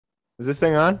Is this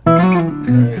thing on? All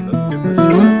right, let's get this show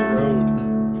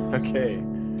on the road. Okay.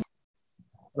 Kind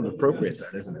of appropriate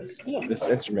that, isn't it? Yeah. This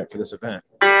instrument for this event.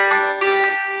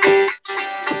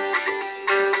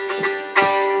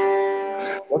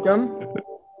 Welcome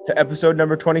to episode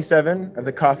number 27 of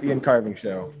the Coffee and Carving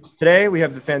Show. Today we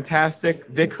have the fantastic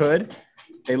Vic Hood,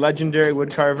 a legendary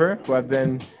woodcarver who I've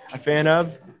been a fan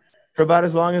of for about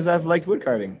as long as I've liked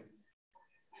woodcarving.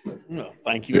 No,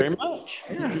 thank you very much.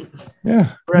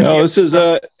 Yeah. No, this is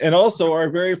and also our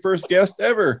very first guest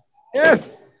ever.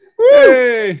 Yes.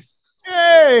 Hey,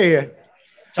 Hey.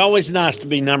 It's always nice to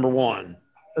be number one.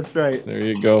 That's right. there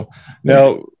you go.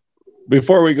 Now,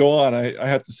 before we go on, I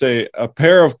have to say a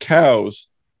pair of cows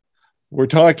were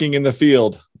talking in the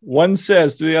field. One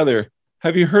says to the other,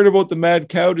 "Have you heard about the mad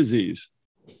cow disease?"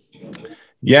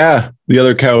 Yeah, the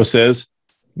other cow says,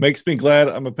 "Makes me glad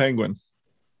I'm a penguin."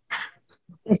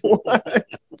 What?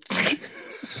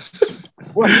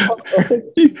 What?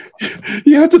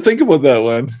 You have to think about that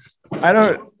one. I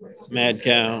don't. Mad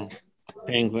cow,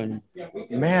 penguin.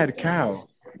 Mad cow.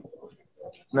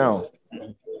 No.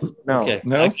 No. Okay.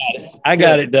 No? I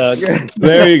got it, Doug.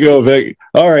 There you go, Vic.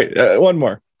 All right, one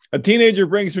more. A teenager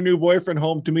brings her new boyfriend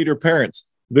home to meet her parents.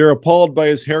 They're appalled by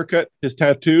his haircut, his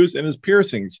tattoos, and his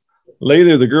piercings.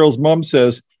 Later, the girl's mom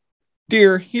says,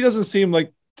 "Dear, he doesn't seem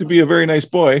like to be a very nice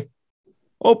boy."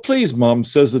 "Oh, please, Mom,"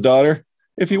 says the daughter.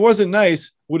 "If he wasn't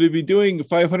nice, would he be doing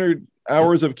 500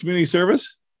 hours of community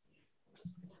service?"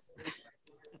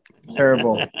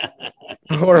 Terrible.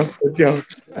 Horrible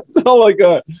jokes. That's all I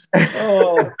got.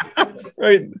 Oh,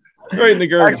 right in the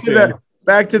garbage can.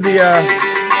 Back to the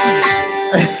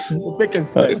pick and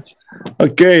stick.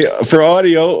 Okay, for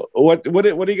audio, what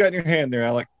do you got in your hand there,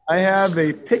 Alec? I have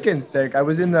a pick and stick. I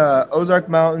was in the Ozark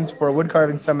Mountains for a wood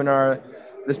carving seminar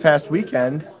this past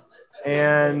weekend,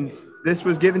 and this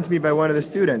was given to me by one of the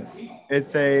students.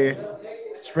 It's a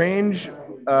strange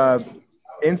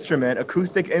instrument,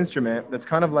 acoustic instrument that's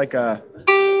kind of like a,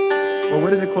 well,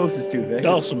 what is it closest to, Vic?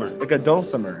 Dulcimer. Like a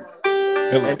dulcimer.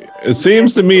 It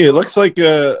seems to me it looks like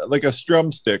a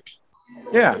strum stick.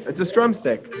 Yeah, it's a strum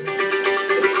stick.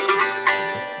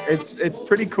 It's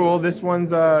pretty cool. This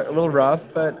one's a little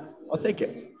rough, but I'll take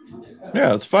it.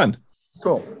 Yeah, it's fun. It's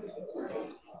cool.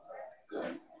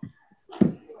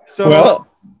 So, Well,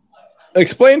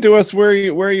 explain to us where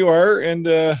you are and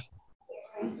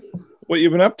what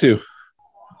you've been up to.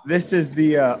 this is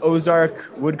the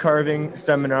Ozark Wood Carving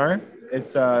Seminar.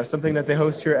 It's something that they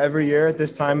host here every year at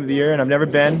this time of the year, and I've never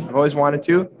been. I've always wanted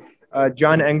to.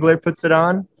 John Engler puts it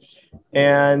on,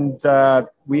 and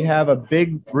we have a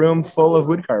big room full of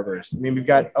wood carvers. I mean, we've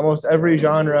got almost every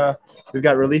genre. We've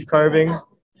got relief carving.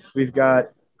 We've got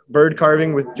bird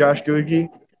carving with Josh Goodge.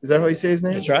 Is that how you say his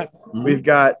name? That's right. Mm-hmm. We've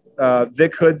got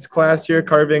Vic Hood's class here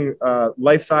carving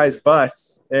life-size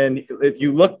busts. And if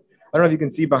you look, I don't know if you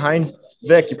can see behind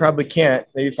Vic, you probably can't.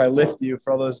 Maybe if I lift you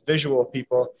for all those visual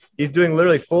people, he's doing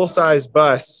literally full-size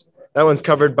busts. That one's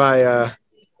covered by a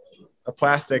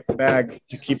plastic bag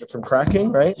to keep it from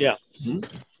cracking, right? Yeah. Mm-hmm.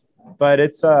 But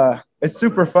it's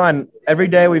super fun. Every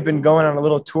day we've been going on a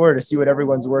little tour to see what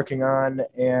everyone's working on,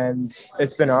 and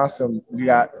it's been awesome. We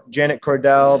got Janet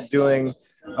Cordell doing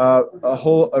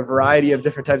a variety of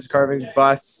different types of carvings,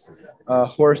 busts,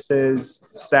 horses,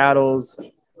 saddles,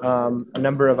 a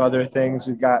number of other things.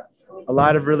 We've got a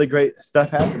lot of really great stuff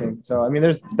happening. So, I mean,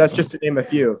 that's just to name a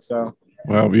few. So,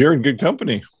 Well, you're in good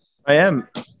company. I am.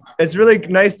 It's really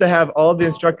nice to have all the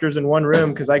instructors in one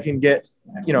room because I can get,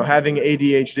 having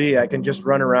ADHD, I can just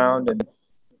run around and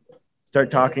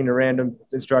start talking to random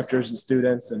instructors and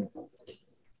students, and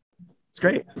it's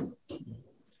great.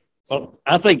 Well,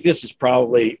 I think this is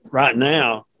probably right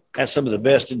now has some of the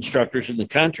best instructors in the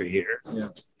country here. Yeah.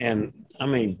 And I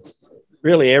mean,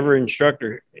 really every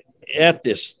instructor at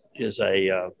this is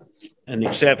an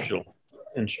exceptional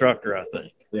instructor, I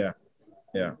think. Yeah.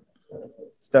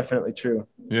 It's definitely true.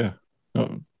 Yeah.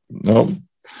 No.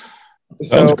 So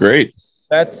Sounds great.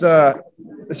 that's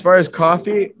as far as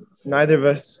coffee, neither of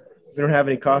us, we don't have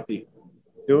any coffee,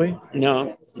 do we?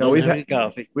 No, we've had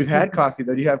coffee. We've had coffee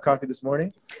though. Do you have coffee this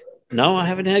morning? No, I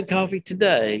haven't had coffee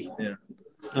today. Yeah.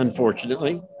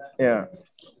 Unfortunately. Yeah.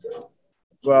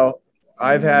 Well,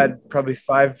 I've had probably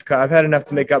 5. I've had enough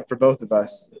to make up for both of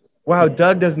us. Wow,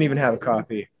 Doug doesn't even have a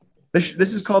coffee. This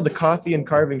is called the Coffee and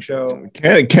Carving Show.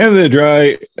 Canada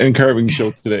Dry and Carving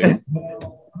Show today.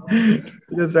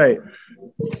 That's right.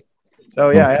 So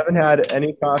yeah, I haven't had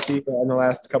any coffee in the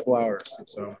last couple hours.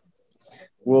 So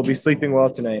we'll be sleeping well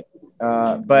tonight.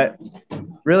 But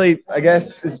really, I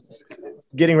guess is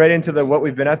getting right into the what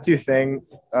we've been up to thing.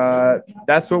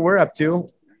 That's what we're up to.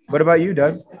 What about you,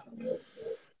 Doug?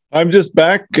 I'm just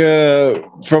back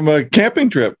from a camping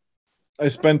trip. I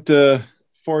spent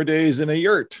 4 days in a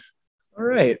yurt. All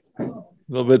right. A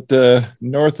little bit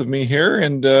north of me here,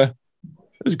 and it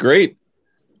was great.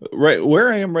 Right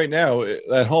where I am right now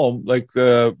at home, like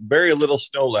very little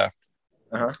snow left.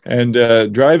 Uh-huh. And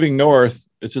driving north,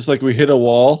 it's just like we hit a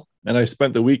wall, and I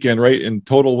spent the weekend right in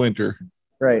total winter.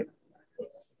 Right.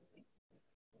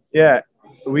 Yeah,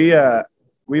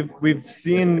 we've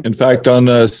seen. In fact,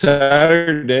 on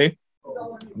Saturday,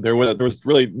 there was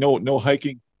really no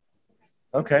hiking.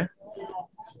 Okay.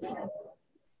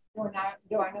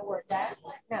 Do I know where it's at?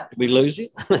 No. Did we lose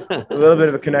it? A little bit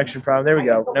of a connection problem. There we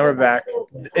go. Now we're back.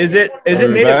 Is it Are we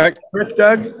made back? of fabric,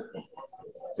 Doug?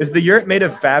 Is the yurt made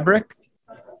of fabric?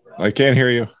 I can't hear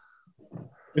you.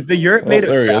 Is the yurt made of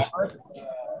there he is. fabric?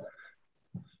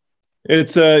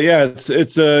 It's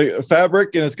it's a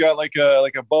fabric, and it's got like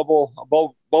a bubble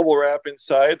wrap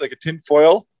inside, like a tin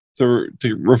foil to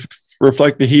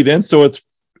reflect the heat in. So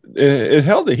it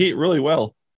held the heat really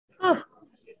well. Huh.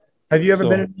 Have you ever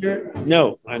been in a yurt?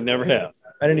 No, I never have.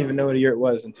 I didn't even know what a yurt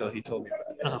was until he told me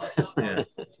about it. Oh. Yeah.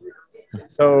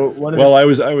 So I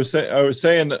was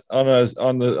saying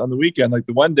on the weekend, like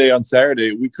the one day on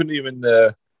Saturday, we couldn't even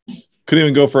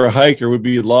go for a hike, or we'd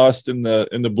be lost in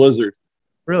the blizzard.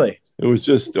 Really? It was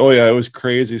just it was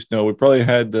crazy snow. We probably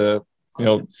had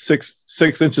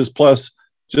 6 inches plus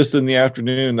just in the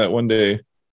afternoon that one day.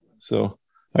 So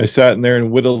I sat in there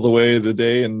and whittled away the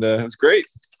day, and it was great.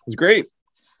 It was great.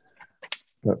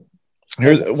 But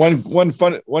here's one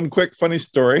quick funny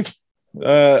story.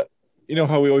 You know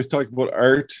how we always talk about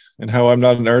art and how I'm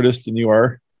not an artist and you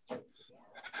are.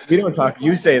 We don't talk.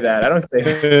 You say that. I don't say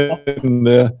that. And,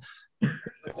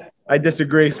 I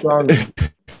disagree strongly.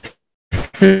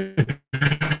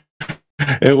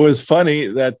 it was funny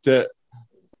that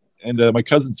my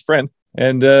cousin's friend,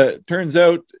 and turns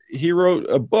out he wrote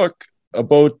a book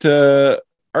about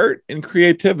art and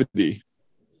creativity,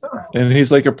 and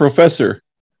he's like a professor.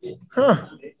 Huh.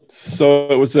 So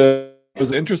it was an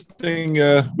interesting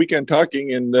weekend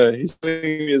talking, and he's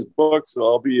sending me his book,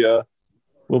 so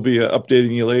we'll be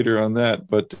updating you later on that.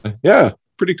 But yeah,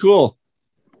 pretty cool.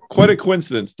 Quite a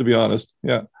coincidence, to be honest.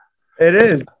 Yeah. It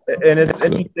is, and it's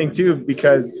interesting too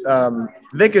because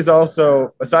Vic is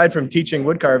also, aside from teaching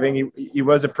wood carving, he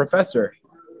was a professor.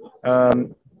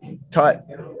 Taught.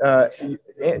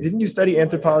 Didn't you study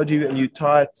anthropology and you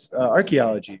taught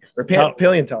archaeology or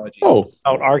paleontology? Oh,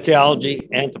 About archaeology,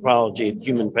 anthropology, and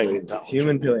human paleontology.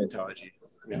 Human paleontology.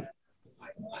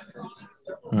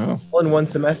 oh. All in one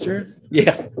semester?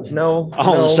 Yeah, No.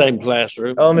 all in no. the same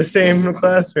classroom. All in the same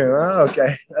classroom. Oh,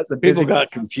 okay, that's a busy. People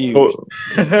got confused. Oh,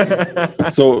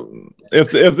 so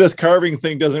if this carving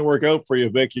thing doesn't work out for you,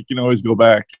 Vic, you can always go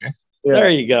back. Yeah. There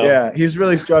you go. Yeah, he's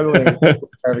really struggling.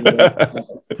 Carving it.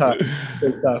 It's tough.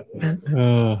 It's tough.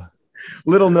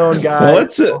 Little known guy.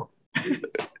 Well,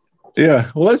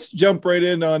 let's jump right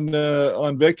in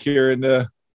on Vic here. And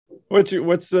what's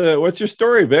your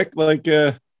story, Vic? Like,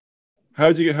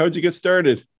 how'd you get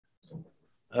started?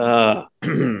 Well,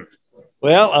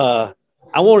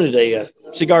 I wanted a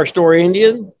cigar store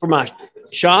Indian for my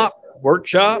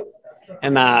workshop,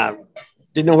 and I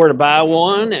didn't know where to buy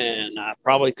one, and I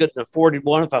probably couldn't afford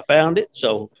one if I found it.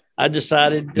 So I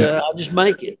decided I'll just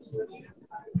make it.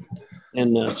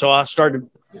 And so I started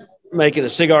making a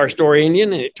cigar store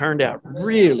Indian, and it turned out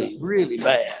really, really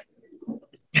bad.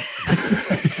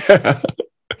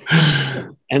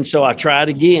 And so I tried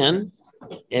again,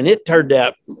 and it turned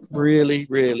out really,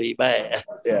 really bad.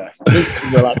 Yeah. They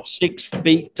were like 6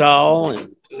 feet tall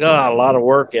and got a lot of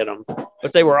work in them,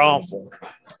 but they were awful.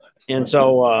 And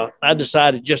so I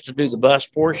decided just to do the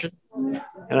bust portion,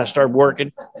 and I started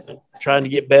working, trying to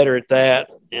get better at that.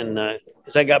 And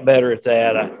as I got better at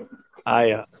that,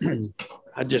 I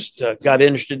just got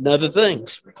interested in other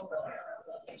things.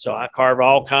 So I carve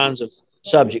all kinds of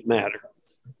subject matter.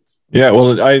 Yeah,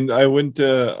 well, I went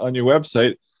on your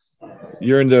website.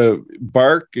 You're into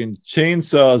bark and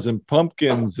chainsaws and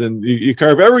pumpkins, and you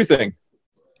carve everything.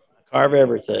 Carve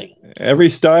everything. Every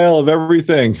style of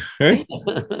everything. Right?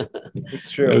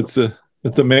 It's true. It's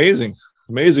amazing.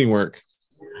 Amazing work.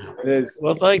 It is.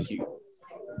 Well, thank you.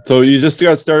 So you just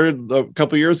got started a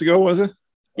couple of years ago, was it?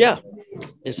 Yeah.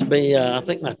 This will be, I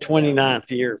think, my 29th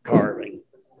year of carving.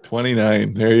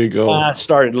 29. There you go. I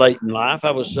started late in life.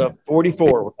 I was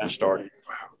 44 when I started.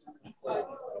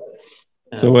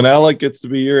 So when Alec gets to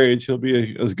be your age, he'll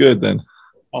be as good then.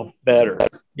 Oh, better.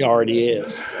 He already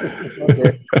is.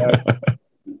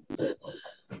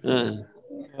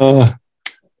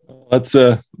 That's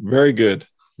very good.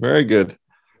 Very good.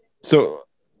 So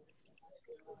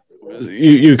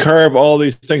you carve all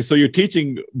these things. So you're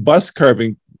teaching bust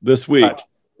carving this week.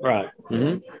 Right.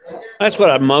 That's what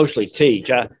I mostly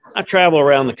teach. I travel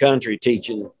around the country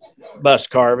teaching bust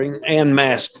carving and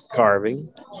mask carving.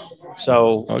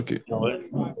 So Okay.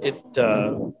 as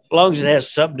long as it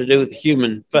has something to do with the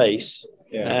human face,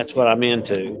 that's what I'm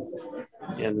into.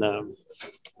 And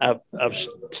I've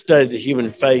studied the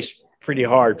human face pretty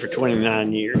hard for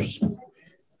 29 years.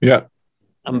 Yeah.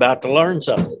 I'm about to learn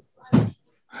something.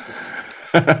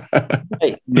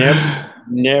 Hey,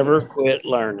 never quit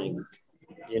learning.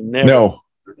 You never. No.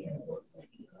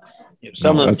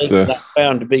 Some of the things that I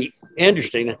found to be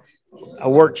interesting. I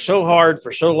worked so hard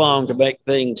for so long to make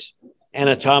things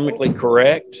anatomically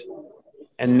correct.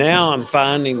 And now I'm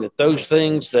finding that those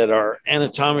things that are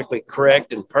anatomically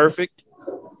correct and perfect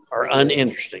are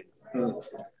uninteresting.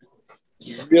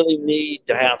 You really need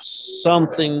to have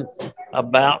something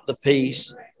about the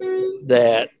piece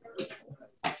that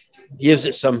gives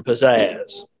it some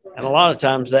pizzazz. And a lot of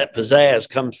times that pizzazz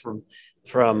comes from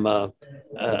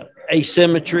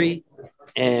asymmetry,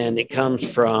 and it comes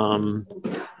from,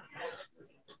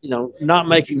 not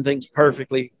making things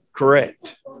perfectly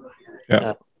correct.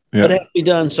 Yeah. But it has to be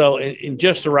done so in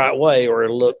just the right way, or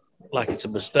it'll look like it's a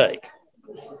mistake.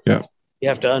 Yeah. You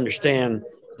have to understand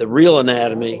the real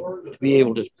anatomy to be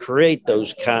able to create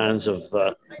those kinds of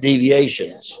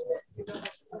deviations.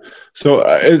 So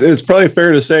it's probably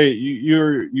fair to say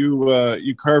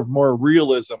you carve more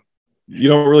realism. You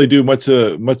don't really do much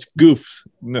goofs,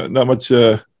 not much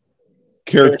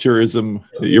characterism.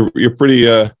 You're pretty.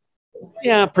 I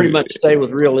pretty much stay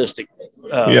with realistic.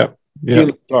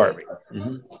 Human carving.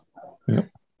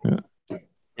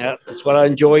 Yeah, that's what I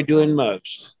enjoy doing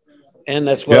most, and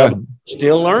that's what I'm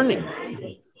still learning.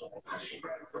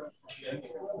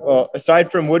 Well,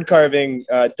 aside from wood carving,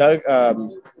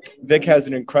 Vic has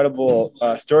an incredible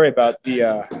story about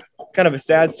kind of a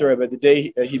sad story about the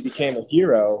day he became a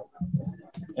hero.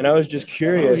 And I was just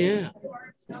curious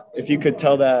if you could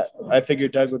tell that. I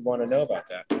figured Doug would want to know about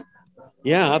that.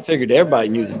 Yeah, I figured everybody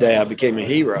knew the day I became a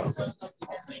hero.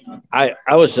 I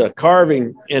was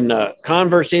carving in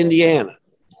Converse, Indiana,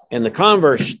 and the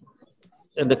Converse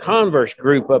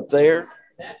group up there,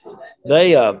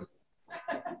 they own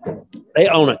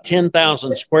a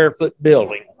 10,000 square foot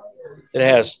building that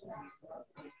has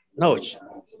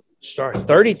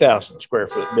 30,000 square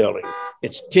foot building.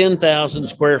 It's 10,000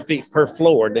 square feet per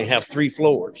floor, and they have 3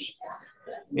 floors.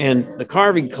 And the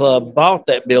carving club bought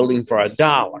that building for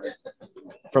 $1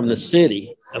 from the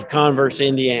city of Converse,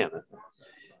 Indiana,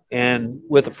 and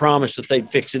with a promise that they'd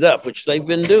fix it up, which they've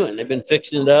been doing. They've been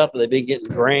fixing it up. They've been getting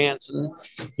grants and,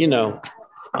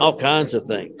 all kinds of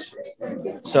things.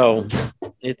 So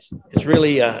it's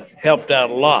really helped out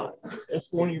a lot. That's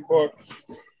one of your books.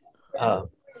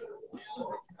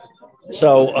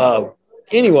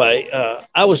 Anyway,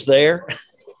 I was there.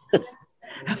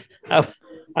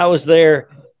 I was there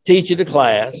teaching a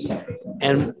class,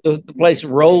 and the place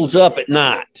rolls up at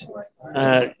night.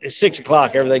 At 6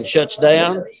 o'clock, everything shuts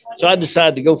down. So I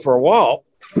decided to go for a walk,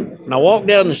 and I walked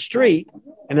down the street,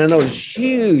 and I noticed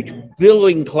huge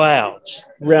billowing clouds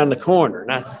around the corner.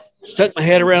 And I stuck my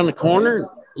head around the corner and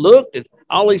looked, and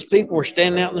all these people were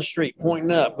standing out in the street,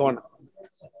 pointing up, going,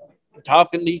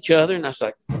 talking to each other. And I was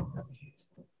like,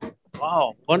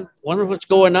 wow, wonder what's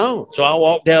going on. So I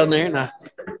walked down there, and I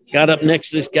got up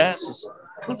next to this guy and says,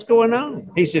 what's going on?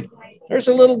 He said, there's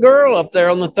a little girl up there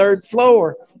on the 3rd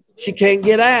floor. She can't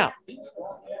get out.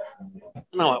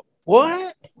 And I went,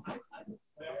 what?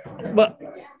 But,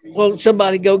 well,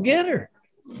 somebody go get her.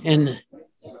 And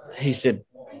he said,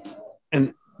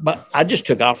 but I just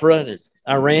took off running.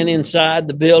 I ran inside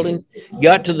the building,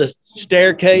 got to the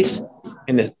staircase,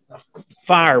 and the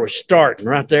fire was starting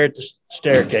right there at the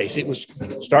staircase. It was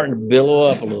starting to billow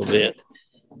up a little bit.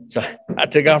 So I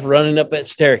took off running up that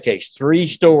staircase, 3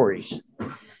 stories.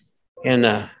 And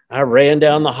I ran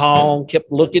down the hall and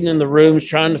kept looking in the rooms,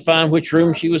 trying to find which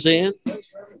room she was in.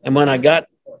 And when I got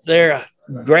there, I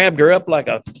grabbed her up like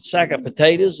a sack of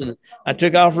potatoes, and I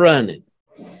took off running.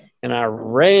 And I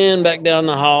ran back down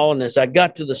the hall, and as I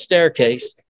got to the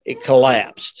staircase, it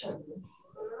collapsed.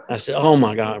 I said, oh,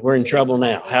 my God, we're in trouble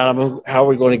now. How are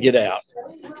we going to get out?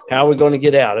 How are we going to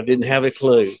get out? I didn't have a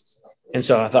clue. And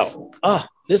so I thought,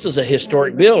 this is a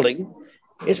historic building.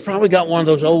 It's probably got one of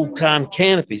those old-time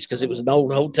canopies because it was an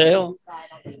old hotel.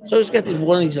 So it's got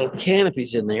one of these little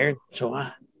canopies in there. So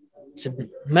I said,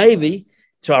 maybe.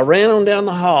 So I ran on down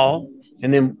the hall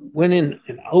and then went in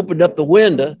and opened up the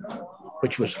window,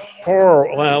 which was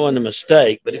horrible. Well, it wasn't a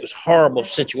mistake, but it was a horrible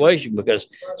situation because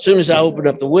as soon as I opened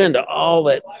up the window, all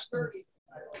the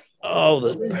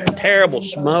terrible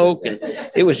smoke, and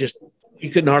it was just you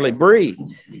couldn't hardly breathe.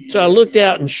 So I looked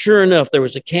out, and sure enough, there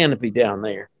was a canopy down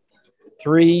there,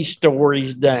 3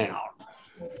 stories down.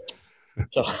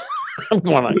 So I'm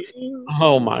going like,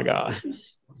 oh my God.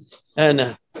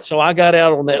 And so I got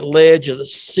out on that ledge of the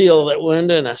sill of that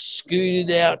window, and I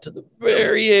scooted out to the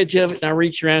very edge of it. And I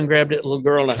reached around, grabbed that little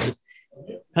girl, and I said,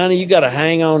 honey, you got to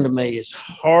hang on to me as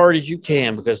hard as you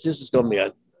can, because this is going to be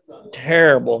a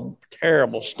terrible,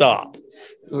 terrible stop.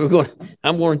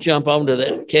 I'm going to jump onto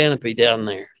that canopy down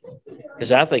there,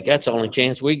 because I think that's the only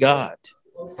chance we got.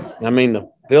 I mean,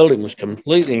 the building was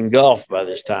completely engulfed by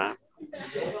this time.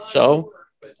 So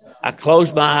I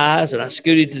closed my eyes and I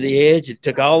scooted to the edge. It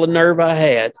took all the nerve I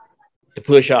had to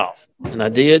push off. And I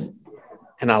did.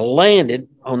 And I landed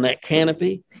on that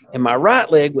canopy, and my right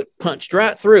leg went punched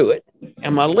right through it.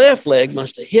 And my left leg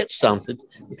must have hit something,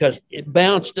 because it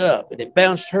bounced up, and it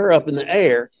bounced her up in the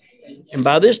air. And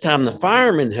by this time, the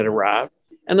firemen had arrived,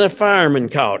 and the firemen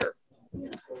caught her.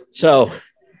 So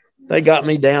they got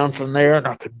me down from there, and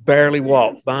I could barely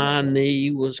walk. My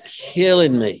knee was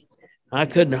killing me. I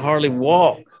couldn't hardly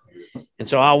walk. And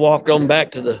so I walked on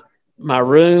back to my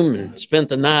room and spent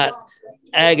the night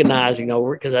agonizing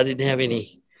over it, because I didn't have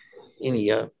any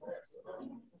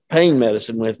pain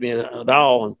medicine with me at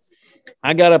all. And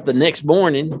I got up the next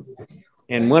morning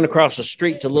and went across the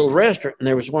street to a little restaurant, and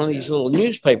there was one of these little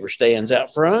newspaper stands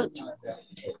out front.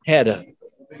 Had a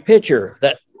picture of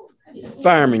that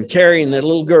fireman carrying that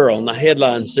little girl, and the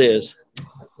headline says,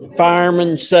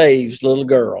 "Fireman saves little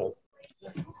girl."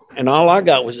 And all I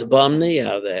got was a bum knee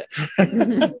out of that.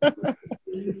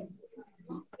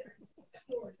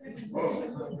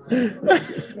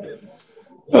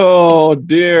 Oh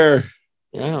dear.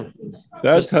 Yeah.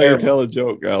 That's how you tell a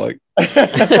joke, Alec.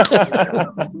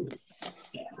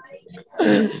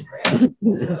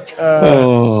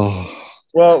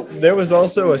 Well, there was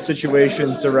also a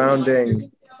situation surrounding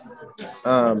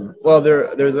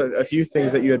there's a few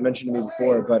things that you had mentioned to me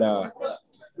before, but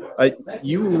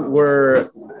you were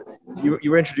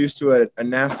introduced to a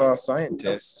NASA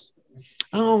scientist.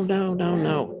 Oh, no.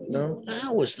 No? I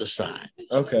was the scientist.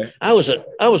 Okay. I was a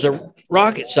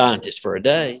rocket scientist for a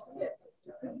day.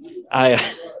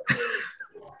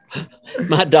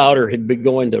 My daughter had been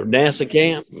going to NASA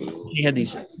camp. She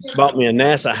bought me a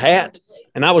NASA hat,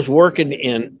 and I was working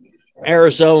in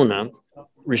Arizona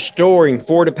restoring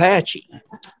Fort Apache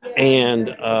and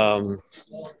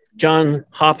John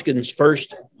Hopkins'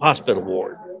 first hospital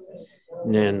ward.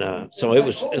 And so it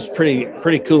was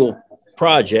pretty cool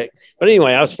project. But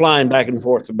anyway, I was flying back and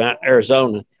forth about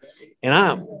Arizona, and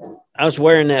I was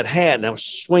wearing that hat, and I was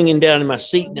swinging down in my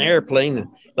seat in the airplane, and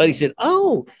the lady said,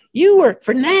 "Oh, you work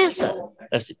for NASA?"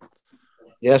 I said,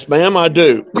 "Yes, ma'am, I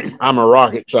do. I'm a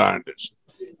rocket scientist."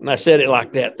 And I said it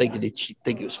like that, thinking she'd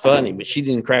think it was funny, but she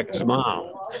didn't crack a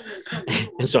smile.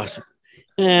 And so I said,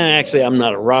 actually, I'm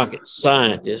not a rocket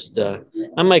scientist. I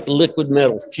make liquid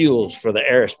metal fuels for the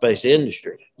aerospace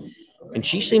industry. And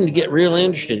she seemed to get real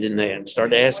interested in that and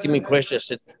started asking me questions. I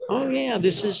said, "Oh, yeah,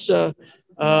 this is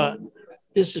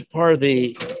part of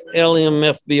the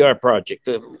LMFBR project,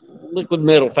 the liquid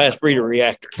metal fast breeder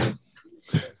reactor."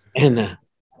 And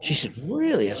she said,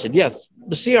 "Really?" I said, "Yeah,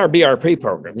 the CRBRP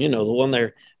program, the one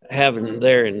they're having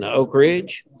there in Oak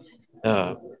Ridge."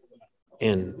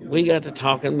 And we got to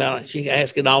talking about it. She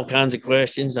asking all kinds of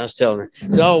questions. I was telling her,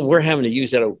 "Oh, we're having to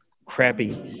use that old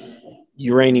crappy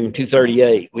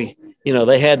uranium-238.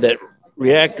 They had that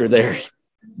reactor there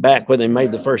back when they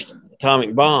made the first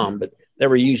atomic bomb, but they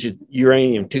were using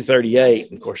uranium-238.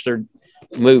 And of course, they're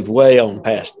moved way on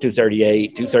past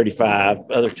 238, 235,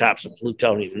 other types of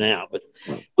plutonium now. But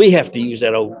we have to use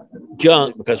that old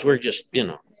junk because we're just,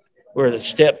 we're the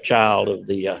stepchild of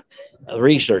the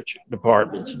research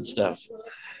departments and stuff."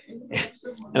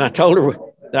 And I told her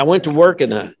that I went to work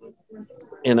in a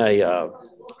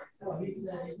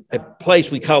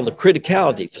place we call the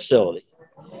criticality facility.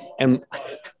 And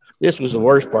this was the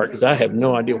worst part, because I have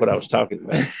no idea what I was talking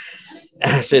about.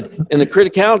 And I said, in the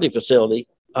criticality facility,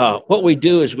 what we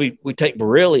do is we take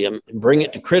beryllium and bring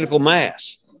it to critical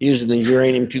mass using the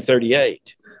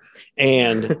uranium-238.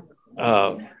 And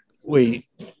we,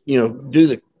 do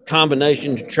the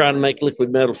combination to try to make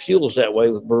liquid metal fuels that way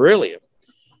with beryllium.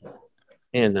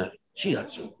 And she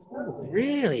got, "Oh,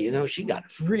 really?" She got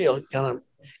real kind of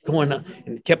going on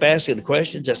and kept asking the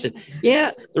questions. I said,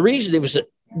 "Yeah, the reason it was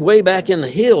way back in the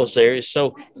hills there is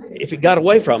so if it got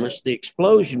away from us, the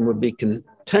explosion would be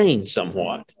contained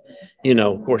somewhat.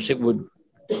 Of course, it would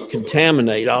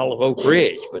contaminate all of Oak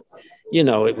Ridge, but,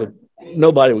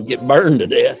 nobody would get burned to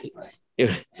death.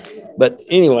 But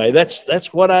anyway,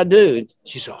 that's what I do.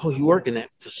 She said, "Oh, you work in that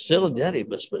facility?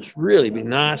 That must really be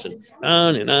nice." And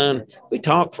on and on. We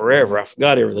talked forever. I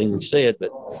forgot everything we said, but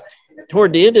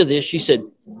toward the end of this, she said,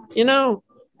 "You know,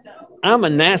 I'm a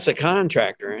NASA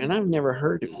contractor, and I've never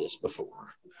heard of this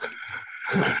before."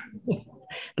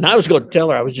 And I was going to tell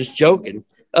her I was just joking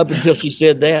up until she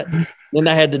said that. Then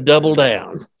I had to double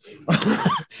down.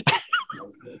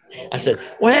 I said,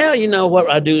 "Well, you know what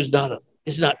I do is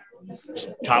it's not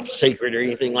top secret or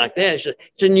anything like that.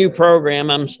 It's a new program.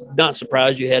 I'm not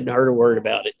surprised you hadn't heard a word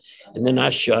about it." And then I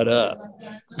shut up.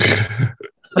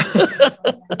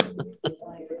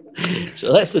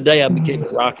 So that's the day I became a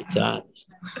rocket scientist.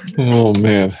 Oh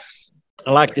man,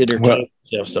 I like to entertain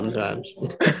myself sometimes.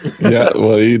 Yeah,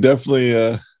 well, you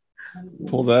definitely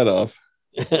pull that off.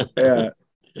 Yeah.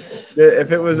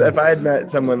 If I had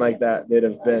met someone like that, they'd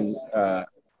have been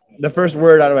the first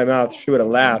word out of my mouth. She would have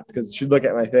laughed because she'd look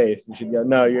at my face and she'd go,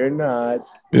 "No, you're not."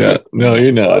 Yeah, no,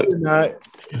 you're not. No,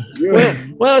 you're not.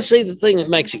 Well, see, the thing that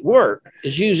makes it work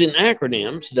is using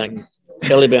acronyms like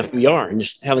LFMBR and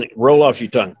just having it roll off your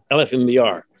tongue.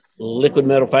 LFMBR, liquid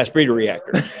metal fast breeder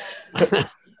reactor.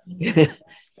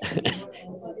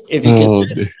 If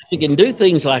you can do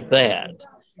things like that,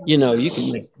 you know, you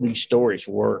can make these stories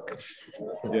work.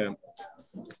 Yeah.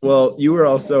 Well, you were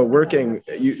also working.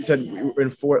 You said you were in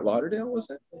Fort Lauderdale, was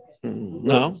it?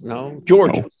 No,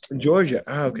 Georgia. Georgia.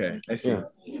 Oh, okay, I see. Yeah.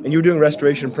 And you were doing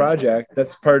restoration project.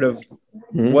 That's part of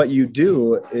what you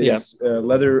do. Is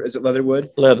leather? Is it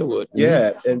Leatherwood? Leatherwood.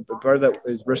 Yeah, and part of that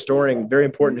is restoring very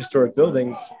important historic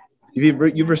buildings. You've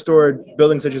restored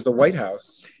buildings such as the White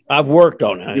House. I've worked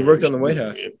on it. You've worked on the White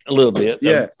House a little bit.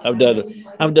 Yeah, I've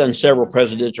done several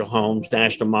presidential homes,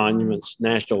 national monuments,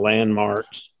 national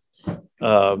landmarks.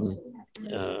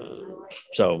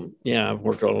 So yeah, I've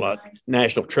worked on a lot.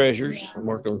 National treasures. I've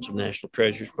worked on some national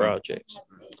treasures projects.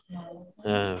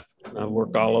 I've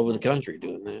worked all over the country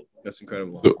doing that. That's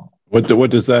incredible. So what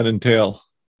does that entail?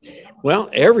 Well,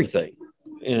 everything.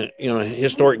 You know, a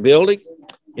historic building.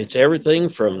 It's everything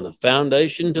from the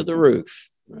foundation to the roof.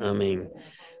 I mean,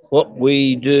 what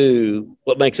we do,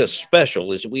 what makes us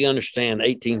special is we understand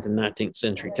 18th and 19th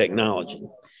century technology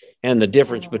and the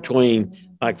difference between,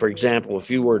 like, for example, if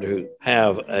you were to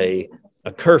have a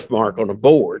kerf mark on a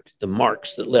board, the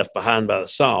marks that left behind by the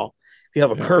saw, if you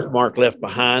have a kerf mark left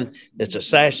behind that's a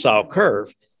sash saw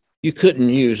kerf, you couldn't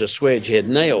use a swedge head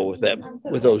nail with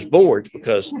those boards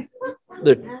because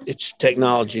it's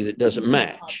technology that doesn't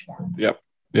match. Yep.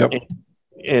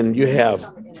 And you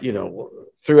have, you know,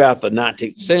 throughout the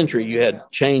 19th century, you had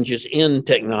changes in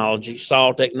technology,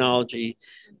 saw technology,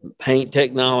 paint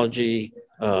technology,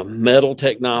 metal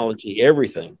technology,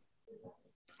 everything.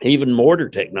 Even mortar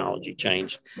technology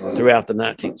changed throughout the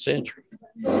 19th century.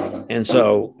 And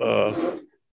so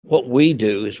what we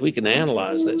do is we can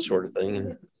analyze that sort of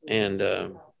thing and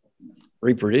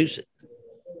reproduce it.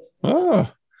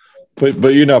 Ah,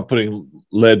 but you're not putting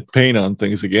lead paint on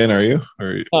things again, are you?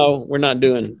 Oh, we're not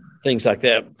doing things like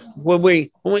that.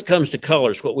 When it comes to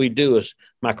colors, what we do is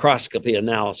microscopy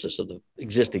analysis of the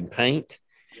existing paint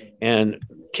and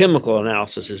chemical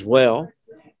analysis as well.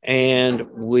 And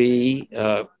we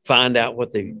find out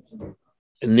what the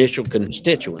initial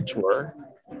constituents were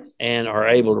and are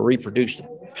able to reproduce the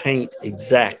paint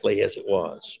exactly as it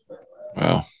was.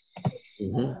 Wow.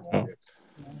 Mm-hmm. Wow.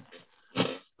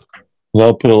 Well,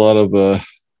 I'll put a lot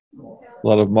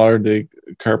of modern day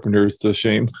carpenters to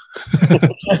shame.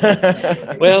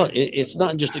 Well, it's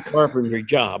not just a carpentry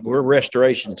job. We're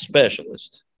restoration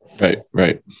specialists.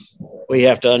 Right. We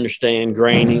have to understand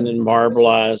graining and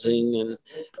marbleizing and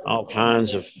all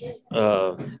kinds of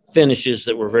finishes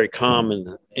that were very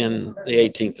common in the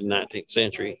 18th and 19th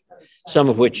century, some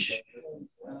of which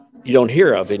you don't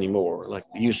hear of anymore, like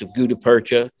the use of gutta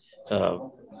percha,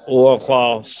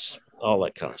 oilcloths, all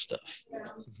that kind of stuff.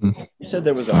 You said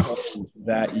there was a home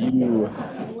that you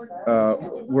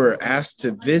were asked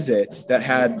to visit that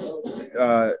had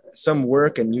some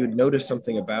work and you had noticed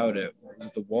something about it. Was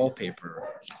it the wallpaper?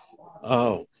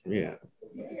 Oh, yeah.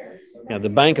 Yeah, the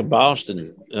Bank of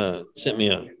Boston sent me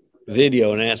a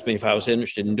video and asked me if I was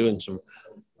interested in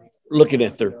looking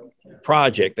at their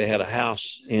project. They had a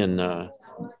house in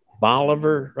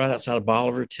Bolivar, right outside of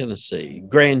Bolivar, Tennessee,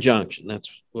 Grand Junction.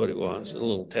 That's what it was, a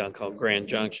little town called Grand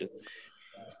Junction.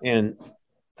 And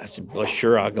I said, well,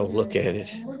 sure, I'll go look at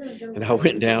it. And I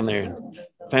went down there and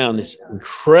found this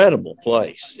incredible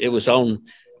place. It was on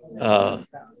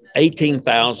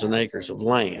 18,000 acres of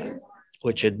land,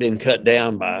 which had been cut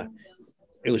down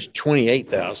it was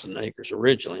 28,000 acres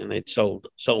originally, and they'd sold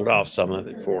off some of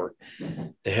it to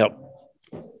help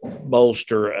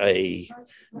bolster a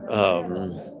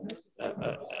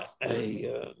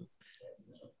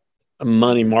a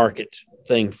money market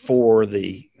thing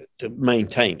to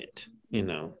maintain it,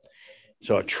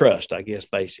 So a trust, I guess,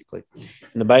 basically.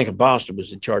 And the Bank of Boston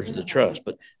was in charge of the trust.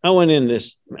 But I went in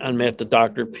I met the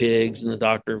doctor of pigs and the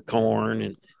doctor of corn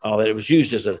and all that. It was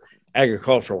used as an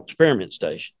agricultural experiment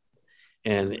station.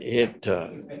 And it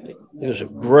was a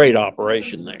great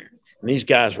operation there. And these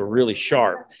guys were really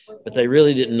sharp, but they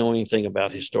really didn't know anything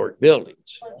about historic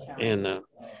buildings. And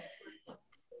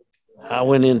I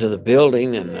went into the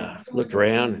building and looked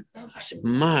around. And I said,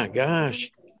 my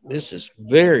gosh, this is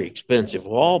very expensive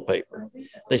wallpaper.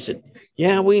 They said,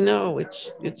 yeah, we know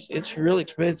it's really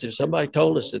expensive. Somebody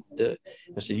told us that.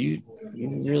 I said, you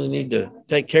really need to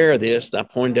take care of this. And I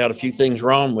pointed out a few things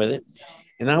wrong with it.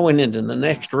 And I went into the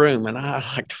next room and I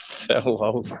like fell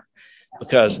over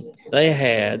because they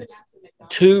had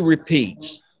 2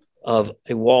 repeats of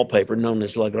a wallpaper known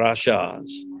as La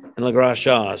Gracias. And La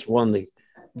Gracias won the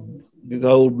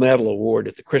gold medal award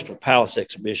at the Crystal Palace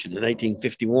exhibition in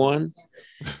 1851.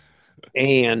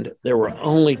 And there were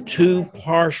only 2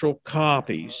 partial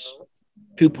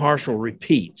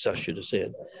repeats, I should have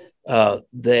said,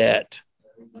 that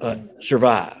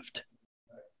survived.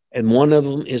 And one of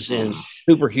them is in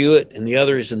Super Hewitt and the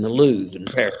other is in the Louvre in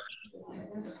Paris.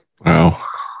 Wow.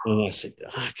 And I said,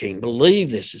 I can't believe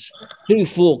this is 2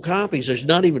 full copies. There's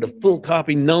not even a full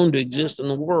copy known to exist in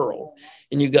the world.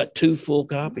 And you've got 2 full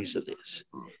copies of this.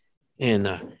 And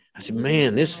I said,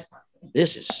 man, this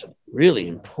is really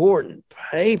important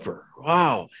paper.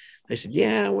 Wow. They said,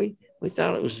 yeah, we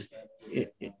thought it was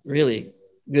really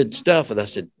good stuff. And I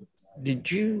said,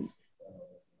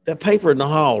 that paper in the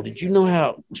hall, did you know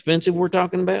how expensive we're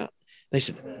talking about? They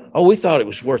said, oh, we thought it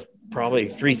was worth probably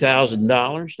 $3,000. And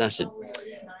I said,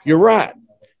 you're right.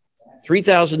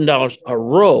 $3,000 a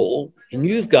roll. And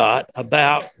you've got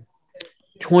about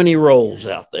 20 rolls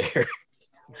out there.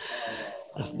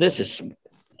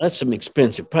 That's some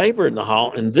expensive paper in the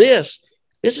hall. And this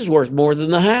is worth more than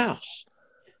the house.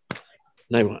 And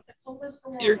they went,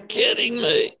 you're kidding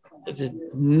me. I said,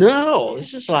 no,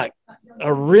 this is like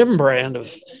a Rembrandt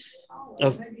of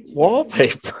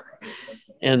wallpaper.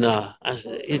 And I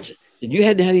said, you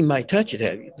hadn't had anybody touch it,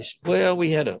 have you? They said, well, we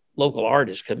had a local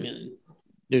artist come in and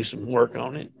do some work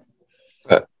on it.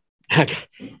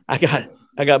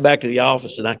 I got back to the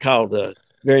office and I called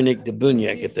Veronique de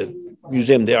Bugnac at the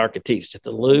Museum des Architifs at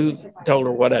the Louvre, told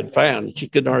her what I'd found, and she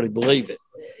couldn't hardly believe it.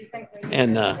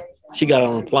 And she got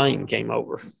on a plane and came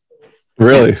over.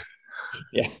 Really?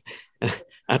 Yeah.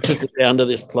 I took it down to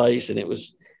this place, and it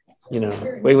was,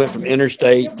 we went from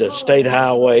interstate to state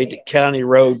highway to county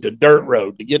road to dirt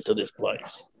road to get to this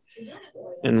place.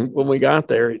 And when we got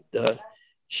there,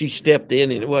 she stepped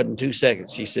in, and it wasn't 2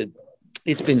 seconds. She said,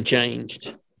 it's been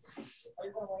changed.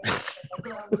 I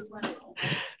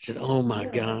said, oh my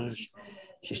gosh.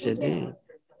 She said, yeah.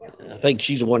 I think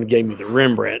she's the one who gave me the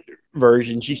Rembrandt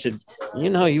version. She said,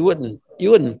 you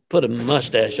wouldn't put a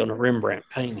mustache on a Rembrandt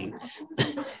painting.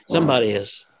 somebody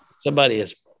has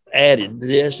added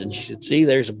this. And she said, see,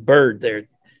 there's a bird there.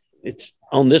 It's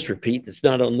on this repeat. It's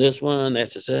not on this one.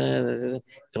 It's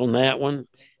on that one.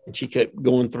 And she kept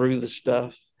going through the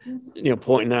stuff,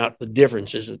 pointing out the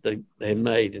differences that they had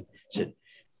made. And said,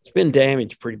 it's been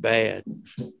damaged pretty bad.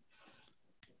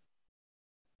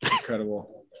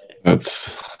 Incredible.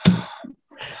 That's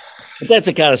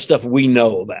the kind of stuff we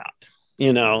know about,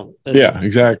 Yeah,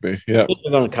 exactly. Yeah.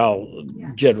 We're going to call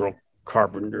General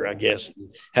Carpenter, I guess,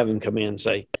 and have him come in and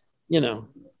say, how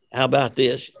about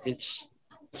this? It's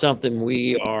something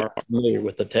we are familiar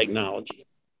with the technology.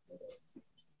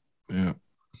 Yeah.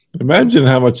 Imagine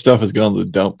how much stuff has gone to the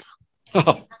dump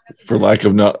for lack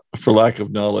of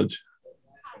knowledge.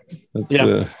 That's,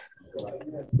 yeah.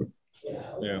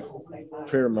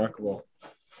 Pretty remarkable.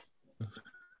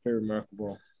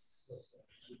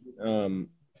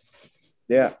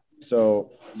 Yeah.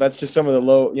 So that's just some of the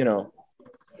low,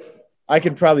 I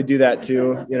could probably do that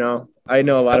too. I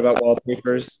know a lot about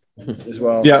wallpapers as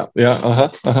well. Yeah. Yeah.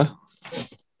 I'm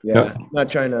not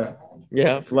trying to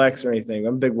flex or anything.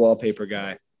 I'm a big wallpaper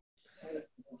guy.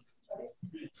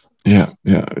 Yeah.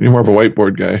 You're more of a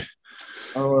whiteboard guy.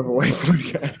 I'm more of a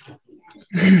whiteboard guy.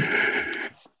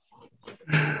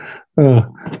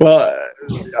 Well,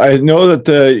 I know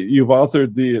that you've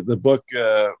authored the book.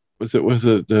 Was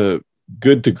it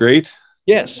Good to Great?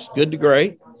 Yes, Good to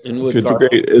Great. Good to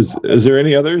Great. Is there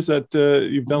any others that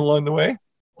you've done along the way?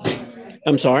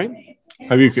 I'm sorry.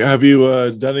 Have you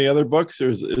done any other books,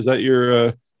 or is that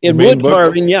your in wood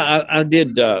carving? Yeah, I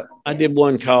did. I did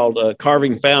one called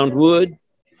Carving Found Wood,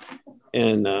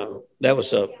 and that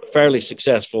was a fairly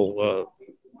successful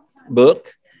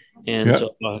book. And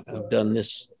so I've done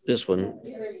this this one,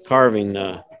 carving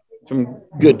from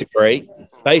good to great.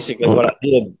 Basically, what I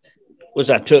did was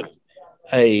I took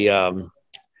an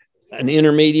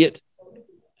intermediate,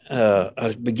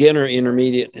 a beginner,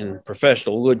 intermediate, and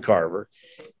professional wood carver,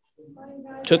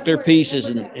 took their pieces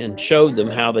and showed them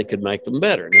how they could make them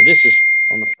better. Now, this is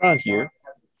on the front here.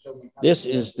 This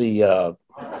is the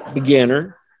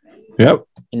beginner. Yep.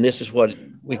 And this is what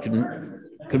we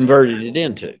converted it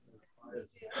into.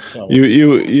 So,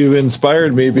 you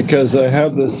inspired me because I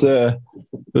have this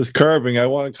this carving. I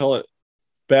want to call it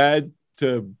bad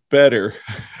to better.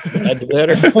 Bad to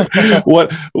better.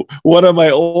 One of my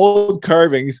old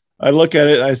carvings, I look at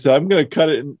it and I said, I'm going to cut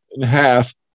it in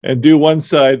half and do one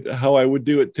side how I would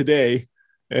do it today,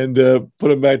 and put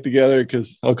them back together,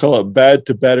 because I'll call it bad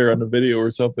to better on the video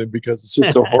or something, because it's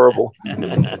just so horrible.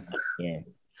 Yeah.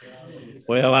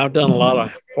 Well, I've done a lot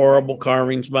of horrible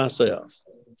carvings myself.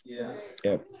 Yeah.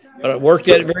 But I worked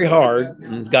at it very hard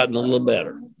and gotten a little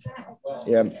better.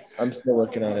 Yeah, I'm still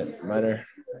working on it.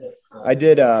 I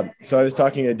did. So I was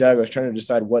talking to Doug. I was trying to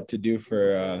decide what to do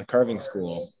for the carving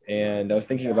school, and I was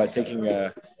thinking about taking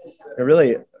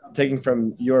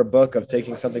from your book of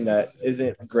taking something that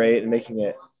isn't great and making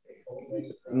it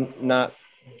not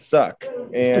suck.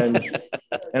 And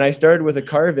and I started with a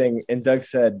carving, and Doug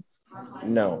said,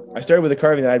 no. I started with a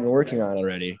carving that I'd been working on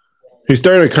already. He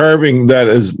started carving that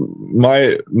is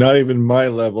not even my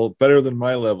level, better than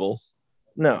my level.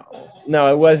 No,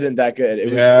 it wasn't that good.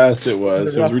 It was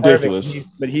ridiculous. Carving,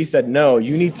 but he said, no,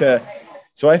 you need to.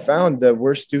 So I found the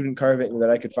worst student carving that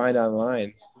I could find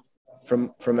online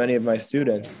from any of my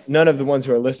students. None of the ones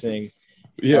who are listening.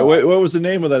 Yeah. What was the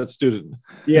name of that student?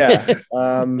 Yeah.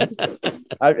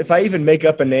 If I even make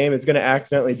up a name, it's going to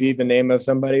accidentally be the name of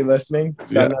somebody listening.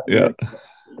 So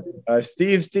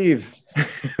Steve.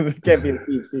 It can't be a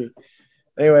Steve.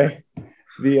 Anyway,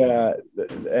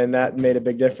 and that made a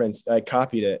big difference. I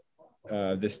copied it,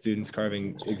 the student's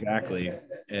carving exactly,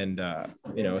 and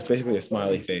it's basically a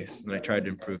smiley face, and I tried to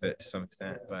improve it to some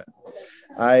extent. But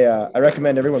I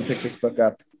recommend everyone pick this book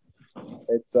up.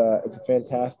 It's a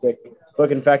fantastic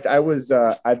book. In fact, I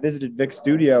visited Vic's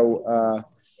studio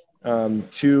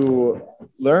to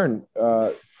learn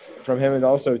from him, and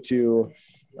also to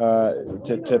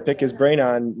pick his brain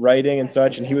on writing and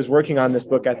such. And he was working on this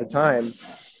book at the time,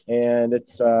 and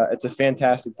it's a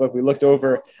fantastic book. We looked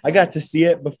over. I got to see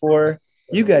it before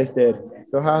you guys did.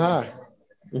 So haha.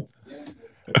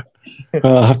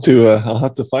 I'll have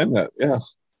to find that. Yeah.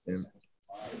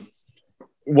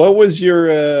 What was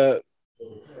your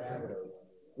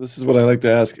this is what I like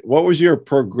to ask. What was your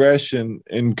progression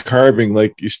in carving?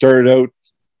 Like, you started out,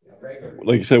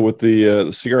 like you said, with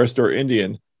the cigar store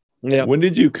Indian. Yeah. When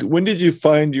did you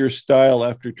find your style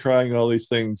after trying all these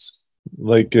things?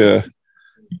 Like, so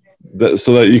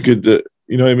that you could,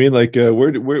 you know what I mean? Like,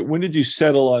 when did you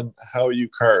settle on how you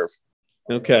carve?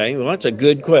 Okay. Well, that's a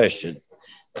good question.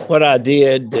 What I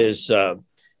did is, I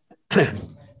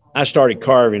started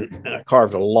carving. I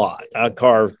carved a lot. I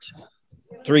carved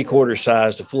 3/4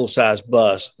 size to full size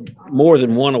bust, more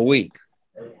than one a week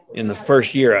in the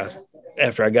first year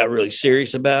after I got really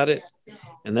serious about it.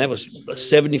 And that was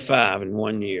 75 in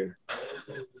 1 year.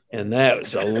 And that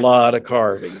was a lot of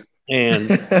carving. And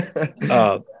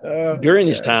during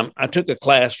this time, I took a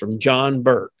class from John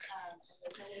Burke.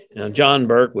 Now, John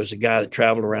Burke was a guy that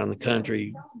traveled around the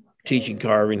country teaching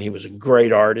carving. He was a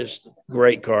great artist,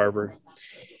 great carver.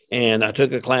 And I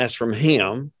took a class from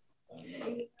him.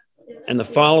 And the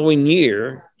following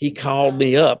year, he called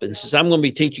me up and says, I'm going to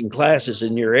be teaching classes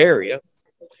in your area.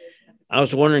 I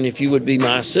was wondering if you would be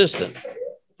my assistant.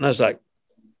 And I was like,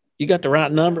 you got the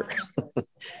right number?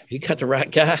 You got the right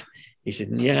guy? He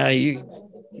said, yeah, you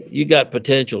got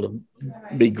potential to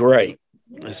be great.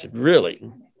 I said, really?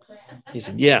 He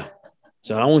said, yeah.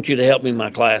 So I want you to help me in my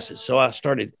classes. So I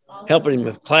started helping him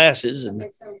with classes, and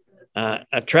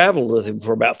I traveled with him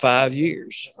for about 5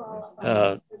 years,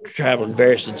 traveling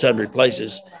various and sundry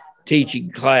places,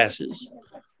 teaching classes.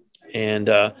 And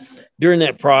during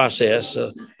that process,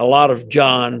 a lot of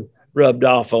John rubbed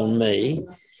off on me.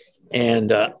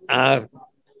 And I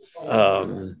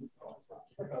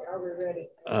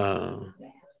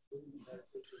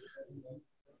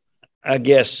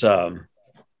guess I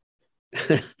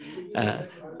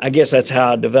guess that's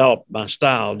how I developed my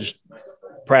style, just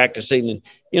practicing and,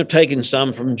 taking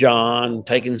some from John,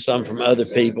 taking some from other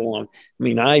people. I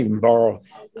mean, I even borrow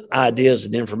ideas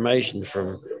and information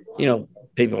from,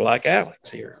 people like Alex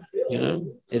here.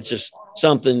 It's just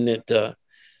something that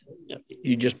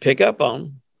you just pick up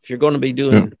on. If you're going to be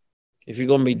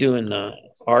doing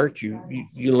art, you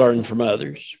learn from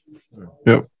others.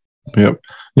 Yep. Yep.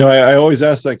 No, I always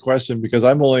ask that question because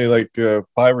I'm only like 5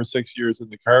 or 6 years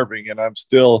into carving, and I'm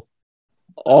still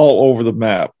all over the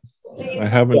map. I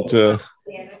haven't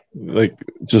like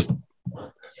just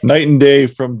night and day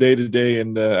from day to day,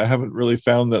 and I haven't really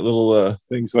found that little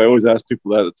thing. So I always ask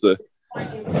people that it's a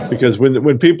because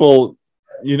when people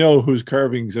whose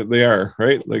carvings that they are,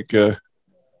 right? Like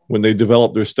when they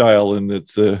develop their style, and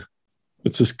it's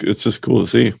just cool to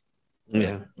see.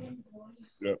 Yeah.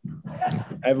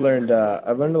 I've learned a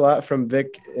lot from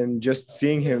Vic, and just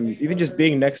seeing him, even just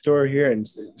being next door here and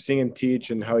seeing him teach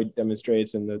and how he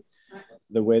demonstrates and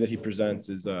the way that he presents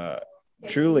is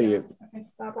truly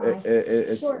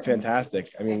it's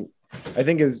fantastic. I mean, I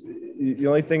think the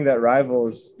only thing that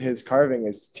rivals his carving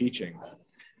is teaching,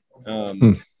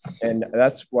 and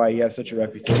that's why he has such a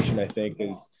reputation. I think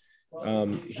is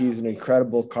he's an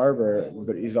incredible carver,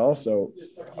 but he's also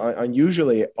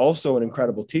unusually also an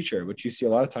incredible teacher, which you see a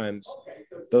lot of times.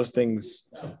 Those things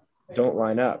don't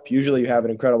line up. Usually you have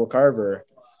an incredible carver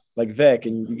like Vic,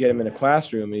 and you get him in a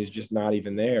classroom and he's just not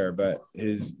even there. But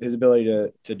his ability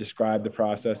to describe the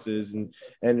processes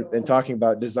and talking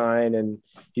about design, and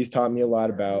he's taught me a lot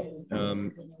about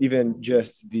even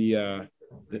just the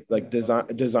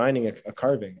designing a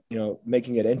carving,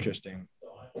 making it interesting.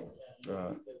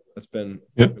 That's been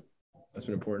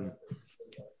important.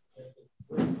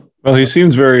 Well, he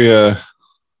seems very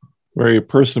very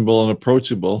personable and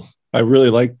approachable. I really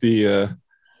like the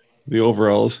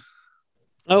overalls.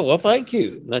 Oh, well, thank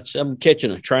you. I'm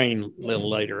catching a train a little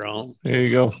later on. There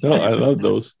you go. No, I love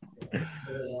those.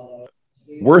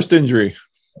 Worst injury.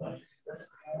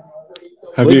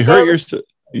 Have you hurt yourself?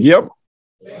 Yep.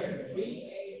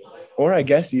 Or I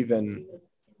guess even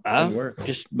I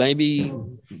just maybe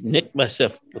nicked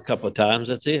myself a couple of times.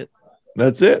 That's it.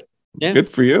 That's it. Yeah. Good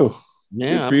for you. Yeah.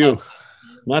 Good for you.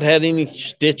 Not had any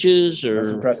stitches or That's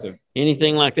impressive.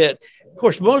 Anything like that. Of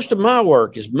course, most of my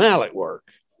work is mallet work.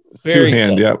 Very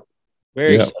two-hand, safe. yep.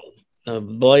 Very Yep. safe.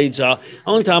 Blades off.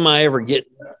 Only time I ever get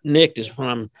nicked is when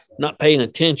I'm not paying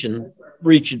attention,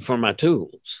 reaching for my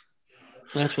tools.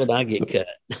 That's when I get cut.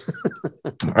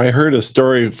 I heard a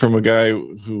story from a guy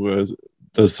who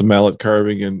does some mallet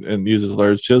carving and uses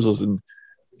large chisels, and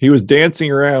he was dancing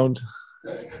around.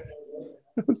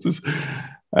 This is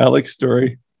Alec's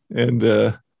story, and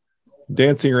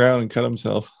dancing around and cut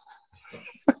himself.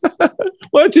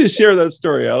 Why don't you share that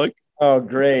story, Alec? Oh,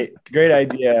 great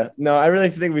idea. No, I really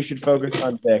think we should focus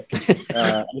on Vic.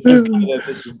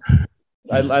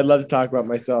 I'd love to talk about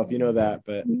myself, that,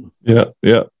 but yeah.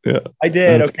 I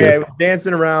did. That's okay. good. I was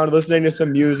dancing around, listening to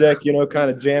some music, kind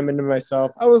of jamming to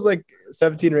myself. I was like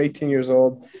 17 or 18 years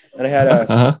old, and I had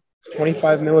a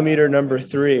 25 millimeter number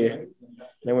 3, and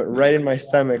I went right in my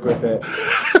stomach with it.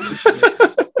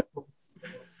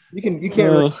 You can't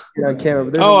really see it on camera,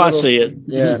 but I see it.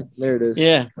 Yeah, there it is.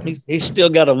 Yeah, he's still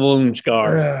got a wound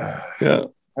scar. Yeah.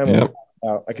 Out.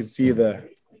 I could see the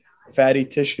fatty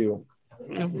tissue.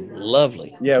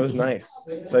 Lovely. Yeah, it was nice.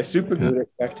 So I super glued it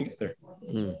back together.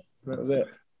 That was it.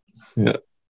 Yeah,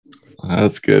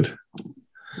 that's good.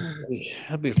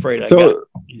 I'd be afraid I got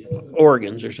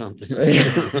organs or something.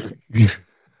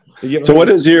 So what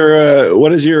is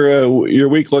your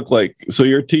week look like? So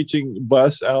you're teaching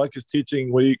bus. Alec is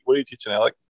teaching. What are you teaching,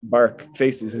 Alec? Bark,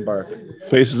 faces and bark.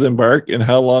 Faces and bark. And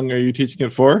how long are you teaching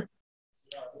it for?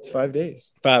 It's 5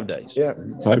 days. 5 days. Yeah.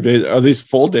 5 days. Are these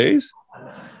full days?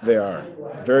 They are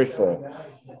very full.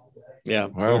 Yeah.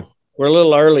 Wow. We're a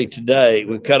little early today.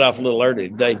 We cut off a little early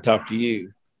today to talk to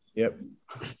you. Yep.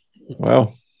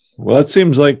 Wow. Well, that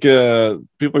seems like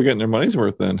people are getting their money's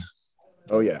worth then.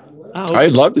 Oh yeah.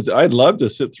 I'd love to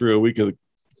sit through a week of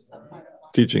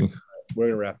teaching. We're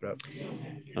gonna wrap it up.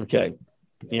 Okay.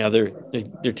 Yeah,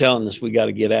 they're telling us we got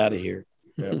to get out of here.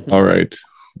 Yep. All right.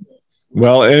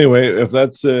 Well, anyway, if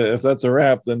that's a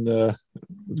wrap, then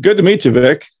it's good to meet you,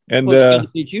 Vic. And Well, it's good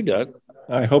to meet you, Doug.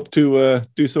 I hope to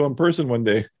do so in person one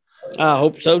day. I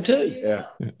hope so too. Yeah.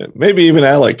 Maybe even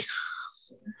Alec.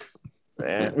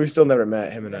 We've still never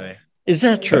met, him and I. Is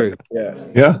that true? Yeah.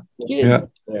 Yeah. Yeah.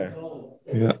 Yeah.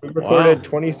 Yeah. We've recorded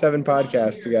 27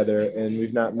 podcasts together, and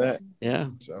we've not met. Yeah.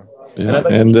 So. Yeah.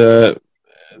 And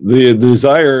the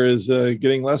desire is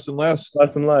getting less and less.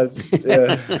 Less and less.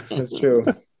 Yeah, that's true.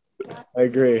 I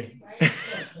agree.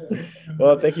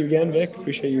 Well, thank you again, Vic.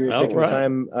 Appreciate you taking the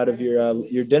time out of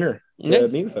your dinner to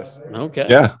meet with us. Okay.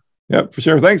 Yeah. Yeah, for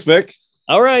sure. Thanks, Vic.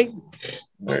 All right.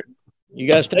 All right. You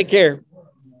guys take care.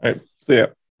 All right. See ya.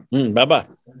 Bye-bye.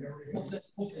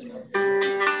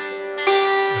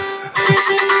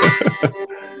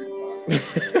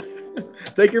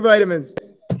 Take your vitamins.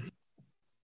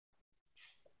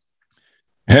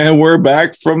 And we're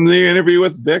back from the interview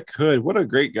with Vic Hood. What a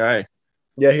great guy.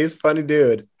 Yeah, he's a funny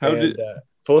dude. How and, did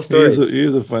full stories. He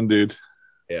is a fun dude.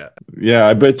 Yeah. Yeah,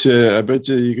 I bet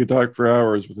you could talk for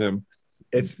hours with him.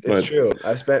 It's But true.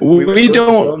 I spent we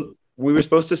were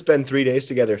supposed to spend 3 days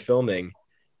together filming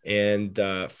and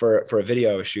for a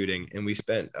video I was shooting, and we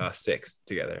spent 6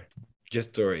 together.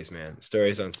 Just stories, man.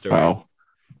 Stories on stories. Wow.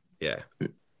 Yeah.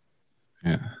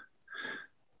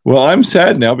 Well, I'm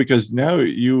sad now because now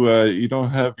you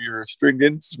don't have your stringed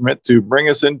instrument to bring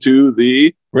us into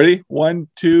the ready 1,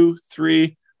 2,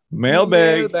 3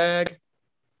 mailbag.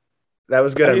 That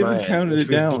was good I on even my end, counted which it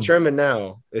we've down. determined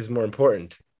now is more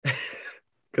important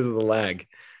because of the lag.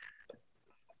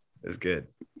 That's good.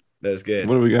 That was good.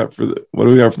 What do we got for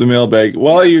the mailbag?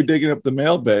 While you're digging up the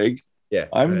mailbag, Yeah,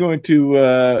 I'm going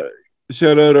to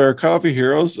shout out our coffee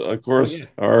heroes. Of course,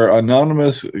 our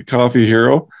anonymous coffee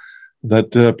hero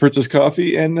that purchased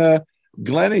coffee, and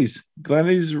Glenny's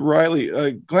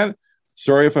Riley. Glenn,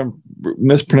 sorry if I'm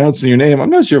mispronouncing your name. I'm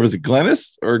not sure if it's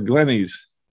Glennis or Glenny's.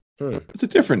 It's a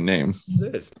different name.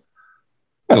 It is.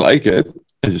 I like it.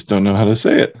 I just don't know how to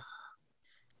say it.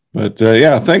 But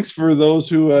yeah, thanks for those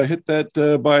who hit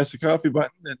that buy us a coffee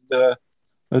button, and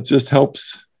that just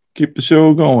helps keep the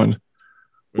show going.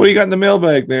 What do you got in the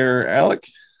mailbag there, Alec?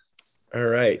 All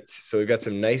right. So we've got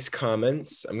some nice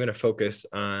comments. I'm going to focus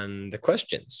on the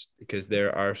questions because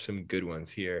there are some good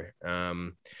ones here.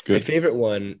 My favorite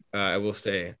one, I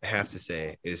have to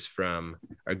say, is from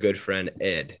our good friend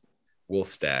Ed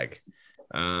Wolfstag.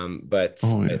 But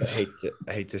yes.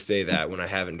 I hate to say that when I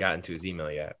haven't gotten to his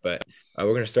email yet. But we're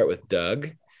going to start with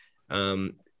Doug.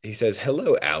 He says,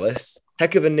 "Hello, Alice.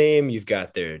 Heck of a name you've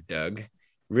got there, Doug.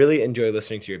 Really enjoy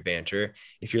listening to your banter.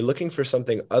 If you're looking for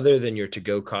something other than your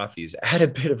to-go coffees, add a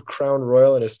bit of Crown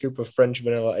Royal and a scoop of French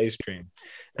vanilla ice cream."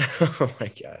 Oh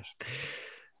my gosh.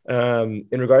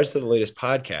 In regards to the latest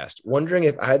podcast, wondering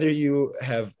if either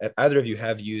of you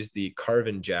have used the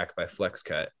Carvin Jack by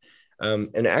FlexCut.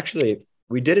 And actually,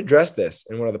 we did address this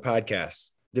in one of the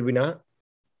podcasts. Did we not?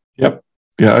 Yep.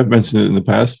 Yeah, I've mentioned it in the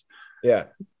past. Yeah.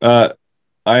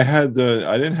 I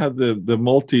didn't have the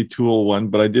multi-tool one,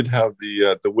 but I did have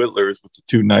the Whittlers with the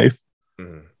 2 knife.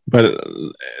 Mm-hmm. But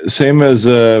same as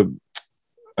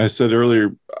I said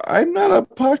earlier, I'm not a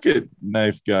pocket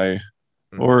knife guy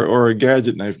or a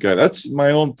gadget knife guy. That's my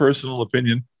own personal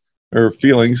opinion or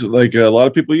feelings. Like a lot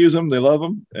of people use them, they love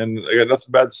them, and I got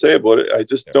nothing bad to say about it. I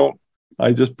just don't.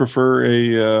 I just prefer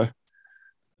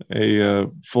a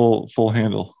full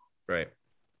handle. Right.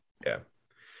 Yeah.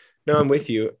 No, I'm with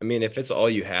you. I mean, if it's all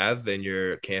you have and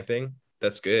you're camping,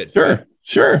 that's good.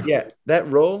 Sure. Yeah,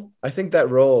 I think that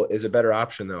roll is a better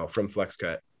option though from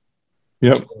FlexCut.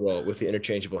 Yep. Roll with the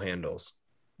interchangeable handles.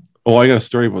 Oh, I got a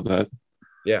story about that.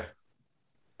 Yeah.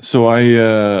 So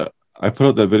I put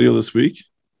out that video this week.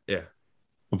 Yeah.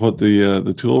 About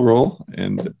the tool roll,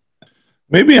 and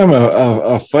maybe I'm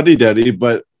a fuddy-duddy,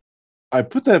 but I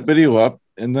put that video up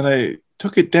and then I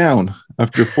took it down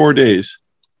after 4 days.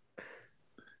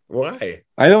 Why?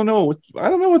 I don't know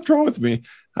what's wrong with me.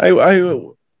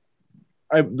 The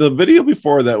video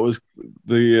before that was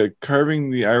the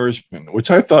carving the Irishman, which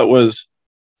I thought was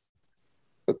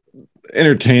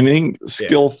entertaining,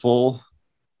 skillful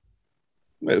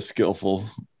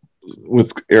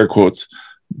with air quotes,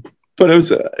 but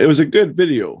it was a good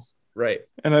video. Right.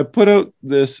 And I put out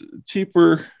this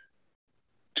cheaper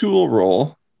tool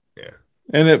roll. Yeah.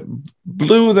 And it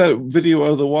blew that video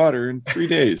out of the water in 3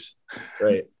 days.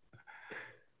 Right.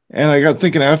 And I got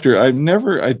thinking after, I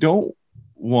don't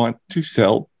want to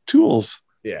sell tools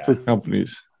for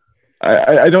companies.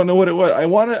 I don't know what it was. I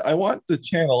want the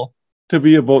channel to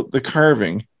be about the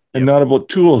carving and not about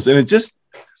tools. And it just,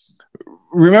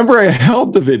 remember I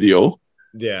held the video.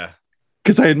 Yeah.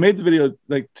 Because I had made the video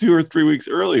like 2 or 3 weeks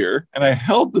earlier, and I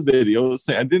held the video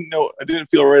saying I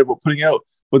didn't feel right about putting out.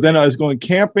 But then I was going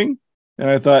camping, and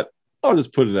I thought I'll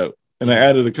just put it out, and I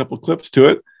added a couple clips to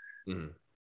it. Mm-hmm.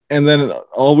 And then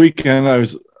all weekend I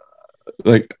was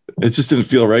like, it just didn't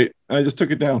feel right, and I just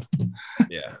took it down.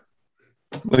 Yeah.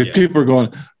 People are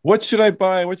going, "What should I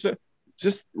buy?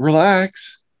 Just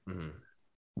relax." Mm-hmm.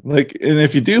 And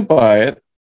if you do buy it,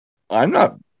 I'm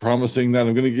not promising that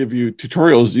I'm going to give you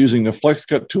tutorials using the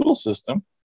FlexCut tool system.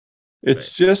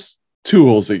 It's just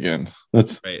tools again.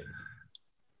 That's right.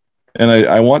 And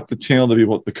I want the channel to be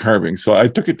about the carving. So I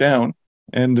took it down,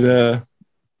 and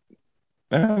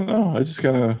I don't know. I just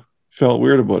kind of felt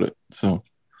weird about it. So,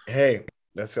 hey,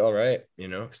 that's all right.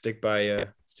 Stick by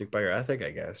your ethic,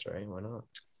 I guess. Right? Why not?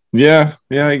 Yeah,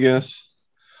 I guess.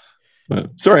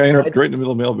 But sorry, I interrupted right in the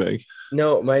middle of mailbag.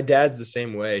 No, my dad's the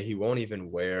same way. He won't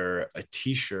even wear a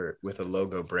T-shirt with a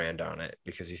logo brand on it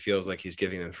because he feels like he's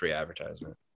giving them free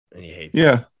advertisement, and he hates it.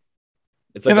 Yeah.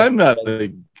 It's like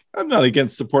And I'm not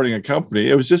against supporting a company.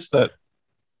 It was just that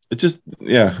it just,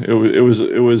 yeah,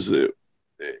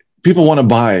 people want to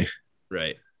buy.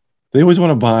 right. They always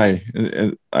want to buy.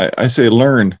 And I say,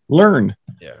 learn.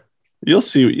 Yeah.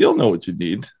 You'll know what you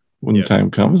need when the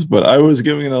time comes. But I was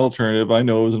giving an alternative. I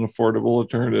know it was an affordable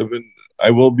alternative, and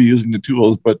I will be using the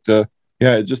tools. But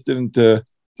yeah, it just didn't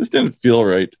feel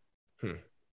right.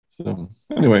 So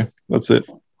anyway, that's it.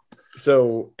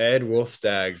 So Ed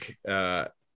Wolfstag,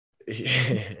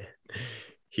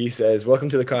 he says, "Welcome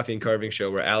to the Coffee and Carving Show,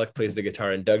 where Alec plays the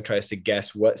guitar and Doug tries to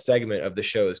guess what segment of the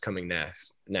show is coming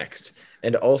next.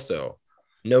 And also,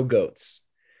 no goats."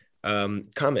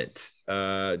 Comment.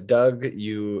 Doug,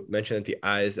 you mentioned that the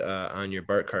eyes on your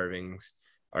Bart carvings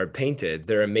are painted.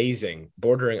 They're amazing,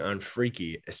 bordering on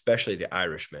freaky, especially the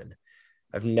Irishman.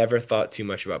 I've never thought too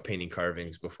much about painting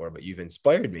carvings before, but you've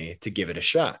inspired me to give it a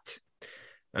shot.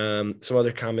 Some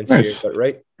other comments here, but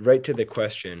right to the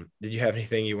question. Did you have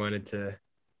anything you wanted to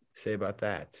say about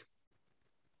that?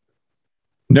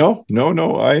 No.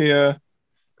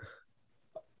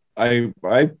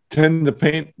 I tend to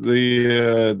paint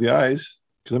the eyes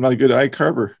because I'm not a good eye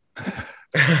carver.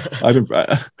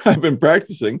 I've been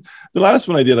practicing. The last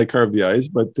one I did, I carved the eyes,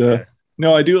 but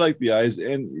no, I do like the eyes,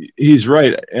 and he's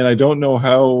right. And I don't know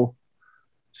how.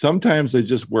 Sometimes they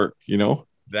just work,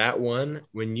 That one,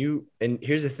 and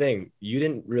here's the thing, you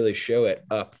didn't really show it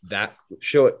that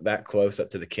close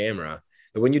up to the camera,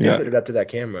 but when you did put it up to that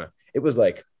camera, it was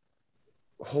like,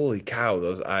 holy cow,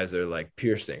 those eyes are like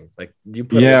piercing. Like, you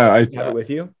put it with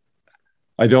you?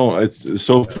 I don't. It's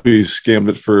Sophie scammed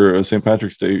it for St.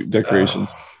 Patrick's Day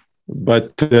decorations,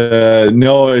 but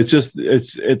no,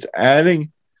 it's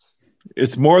adding.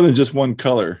 It's more than just one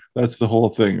color. That's the whole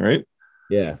thing, right?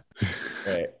 Yeah,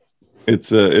 right. It's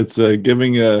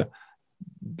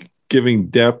giving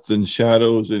depth and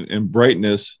shadows and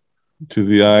brightness to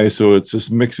the eye. So it's just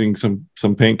mixing some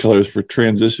paint colors for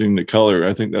transitioning the color.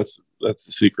 I think that's the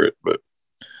secret. But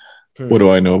what do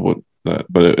I know about that?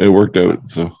 But it worked out.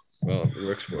 So well, it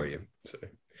works for you. So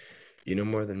you know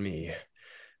more than me.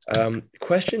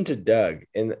 Question to Doug,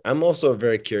 and I'm also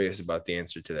very curious about the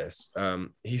answer to this.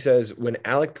 He says, when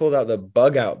Alec pulled out the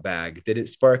bug out bag, did it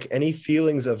spark any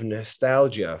feelings of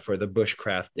nostalgia for the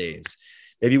bushcraft days?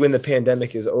 Maybe when the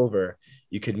pandemic is over,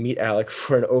 you could meet Alec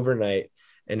for an overnight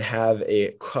and have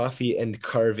a coffee and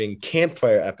carving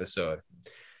campfire episode.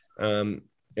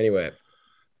 Anyway,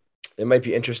 it might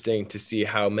be interesting to see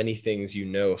how many things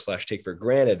 /take for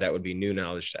granted that would be new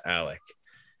knowledge to Alec.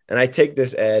 And I take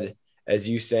this, Ed, as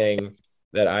you saying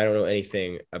that I don't know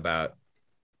anything about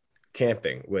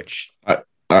camping, which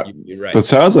you're right. That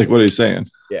sounds like what he's saying.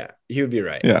 Yeah, he would be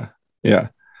right. Yeah.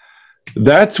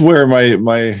 That's where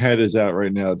my head is at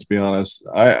right now, to be honest.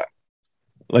 I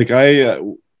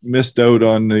missed out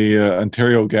on the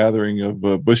Ontario gathering of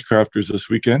bushcrafters this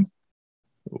weekend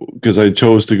because I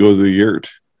chose to go to the yurt.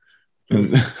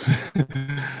 And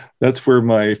that's where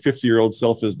my 50-year-old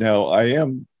self is now. I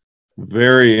am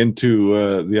very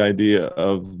into the idea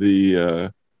of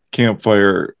the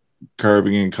campfire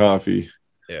carving and coffee.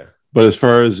 Yeah. But as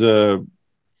far as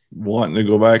wanting to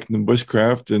go back in the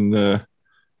bushcraft and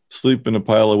sleep in a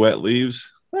pile of wet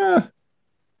leaves,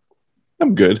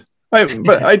 I'm good.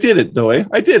 But I did it though.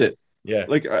 I did it. Yeah.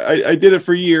 Like I did it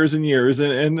for years and years,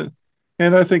 and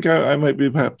I think I might be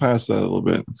past that a little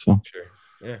bit. So sure.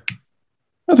 Yeah.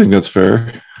 I think that's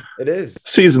fair. It is.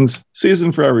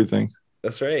 Season for everything.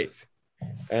 That's right.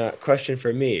 Question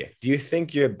for me. Do you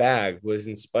think your bag was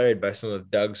inspired by some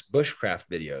of Doug's bushcraft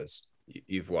videos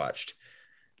you've watched?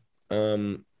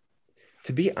 To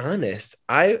be honest,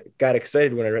 I got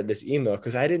excited when I read this email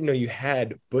because I didn't know you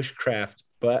had bushcraft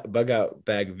bug out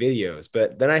bag videos.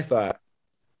 But then I thought,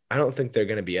 I don't think they're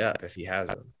going to be up if he has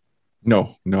them.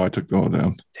 No, I took them all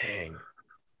down. Dang.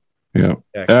 Yeah.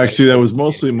 Actually, that was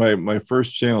mostly my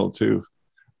first channel too.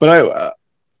 But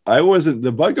I wasn't.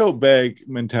 The bug out bag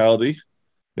mentality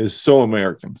is so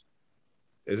American.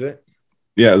 Is it?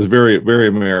 Yeah, it's very, very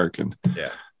American.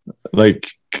 Yeah. Like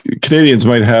Canadians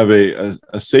might have a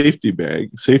safety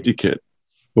kit,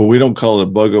 but we don't call it a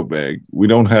bug out bag. We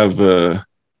don't have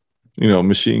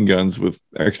machine guns with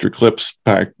extra clips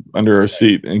packed under our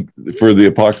seat and for the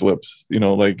apocalypse.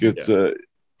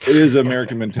 It is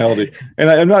American mentality. And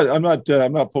I'm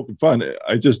not poking fun.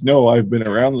 I just know I've been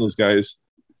around those guys,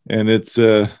 and it's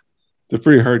they're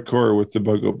pretty hardcore with the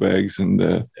bug out bags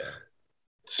and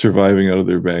surviving out of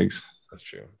their bags. That's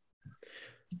true.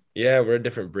 Yeah, we're a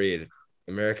different breed.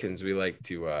 Americans, we like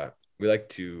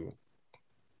to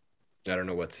I don't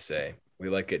know what to say. We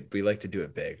like it. We like to do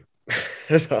it big.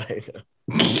 That's all I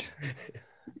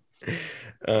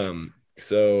know.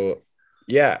 So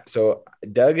yeah. So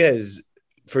Doug has,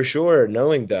 for sure,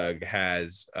 knowing Doug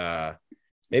has,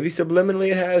 maybe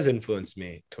subliminally it has influenced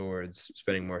me towards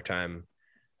spending more time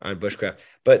on bushcraft.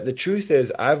 But the truth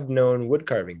is, I've known wood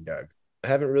carving Doug. I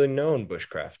haven't really known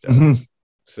bushcraft Doug. Mhm.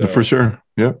 So For sure.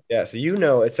 Yeah. yeah. So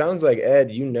it sounds like Ed,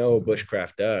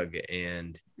 bushcraft Doug,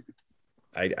 and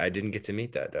I didn't get to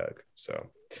meet that Doug. So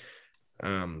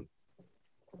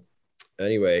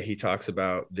anyway, he talks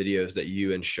about videos that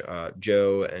you and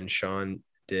Joe and Sean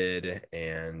did,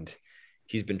 and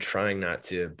he's been trying not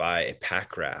to buy a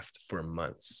pack raft for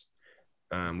months,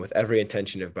 with every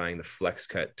intention of buying the flex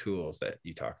cut tools that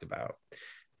you talked about.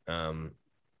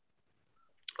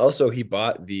 Also, he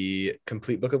bought the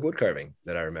complete book of wood carving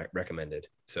that I recommended.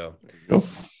 So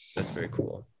that's very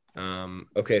cool.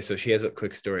 Okay, so she has a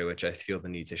quick story, which I feel the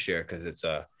need to share because it's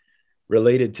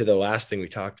related to the last thing we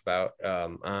talked about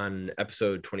on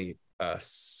episode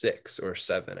 26 or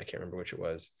 7. I can't remember which it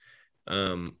was.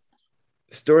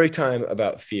 Story time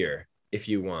about fear, if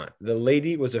you want. The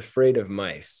lady was afraid of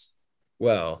mice.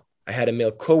 Well, I had a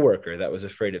male coworker that was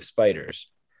afraid of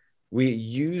spiders. We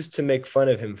used to make fun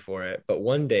of him for it, but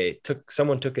one day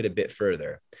someone took it a bit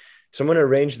further. Someone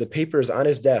arranged the papers on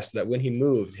his desk that when he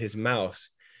moved his mouse,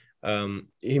 a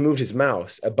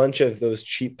bunch of those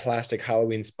cheap plastic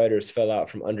Halloween spiders fell out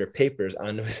from under papers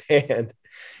onto his hand.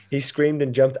 He screamed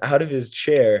and jumped out of his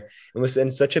chair and was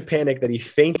in such a panic that he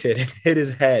fainted and hit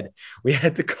his head. We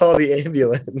had to call the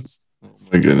ambulance. Oh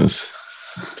my goodness.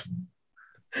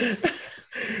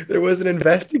 There was an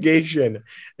investigation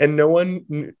and no one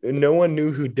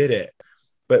knew who did it,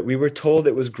 but we were told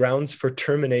it was grounds for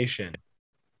termination.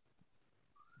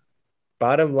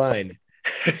 Bottom line,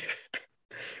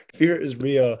 fear is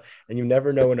real, and you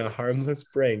never know when a harmless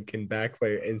prank can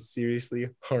backfire and seriously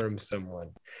harm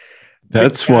someone.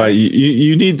 That's why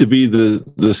you need to be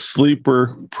the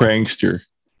sleeper prankster.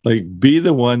 Like, be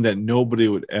the one that nobody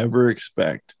would ever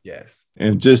expect. Yes.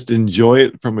 And just enjoy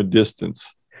it from a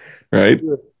distance. Right?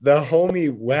 The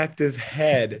homie whacked his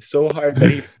head so hard that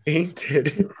he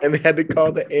fainted and they had to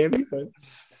call the ambulance.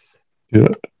 Yeah.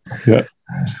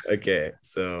 Okay,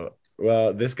 so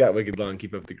this got wicked long.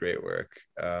 Keep up the great work.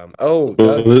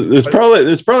 There's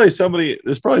probably somebody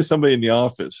in the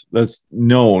office that's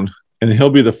known, and he'll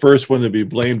be the first one to be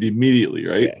blamed immediately,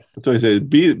 right? Yes. That's why I say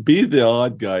be the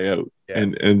odd guy out, Yeah.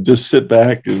 and just sit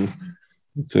back and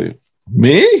say,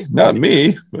 me? Not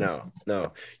me. No.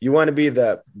 You want to be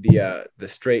the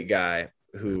straight guy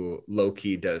who low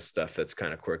key does stuff that's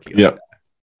kind of quirky. Like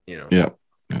that,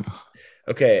 Yeah.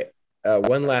 Okay.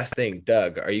 One last thing,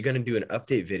 Doug, are you going to do an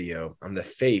update video on the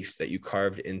face that you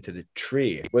carved into the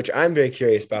tree? Which I'm very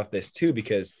curious about this too,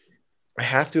 because I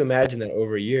have to imagine that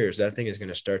over years, that thing is going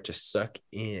to start to suck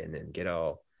in and get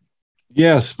all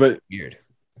but weird.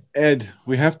 Ed,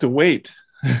 we have to wait.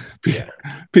 Yeah.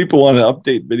 People want an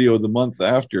update video the month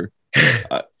after.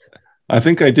 I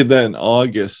think I did that in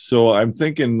August, so I'm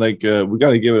thinking we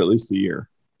got to give it at least a year.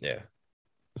 Yeah.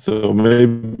 So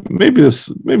maybe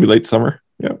late summer.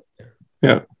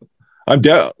 Yeah.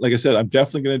 Like I said, I'm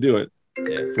definitely going to do it.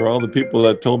 Yeah. For all the people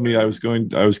that told me I was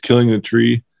killing the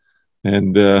tree,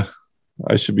 and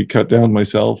I should be cut down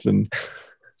myself, and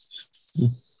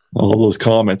all those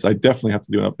comments. I definitely have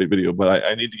to do an update video, but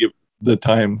I need to give the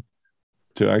time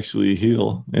to actually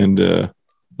heal and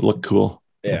look cool.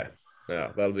 Yeah,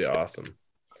 that'll be awesome.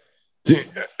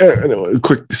 A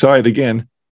quick side again.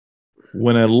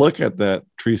 When I look at that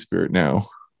tree spirit now,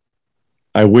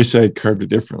 I wish I had carved it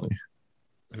differently.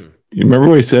 Mm-hmm. You remember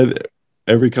what I said?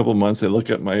 Every couple of months, I look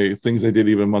at my things I did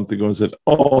even a month ago and said,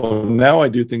 "Oh, now I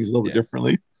do things a little bit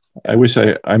differently." I wish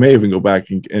I may even go back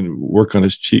and work on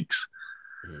his cheeks,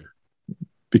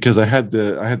 because I had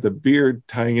the beard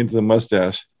tying into the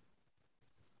mustache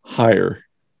higher.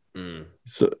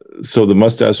 So the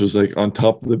mustache was like on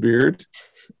top of the beard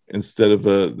instead of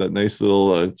that nice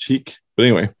little cheek. But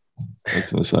anyway,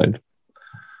 that's an aside.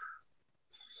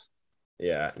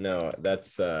 Yeah, no,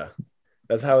 that's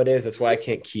how it is. That's why I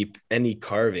can't keep any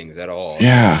carvings at all.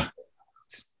 Yeah.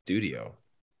 Studio.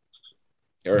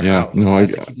 Or yeah, house. no, I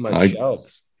keep them on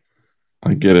shelves.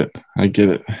 I get it.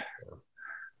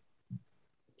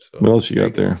 So, what else you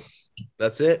got there?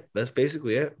 That's it. That's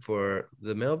basically it for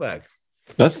the mailbag.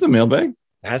 That's the mailbag?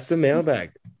 That's the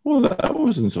mailbag. Well, that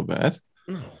wasn't so bad.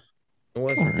 No, it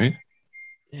wasn't. All right.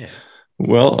 Yeah.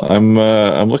 Well, I'm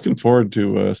looking forward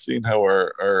to seeing how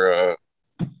our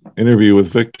interview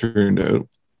with Vic turned out.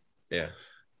 Yeah.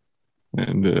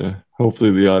 And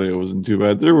hopefully the audio wasn't too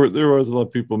bad. There was a lot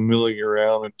of people milling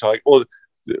around and talking. Well,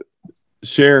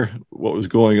 share what was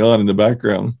going on in the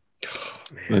background.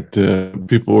 Man. That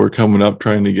people were coming up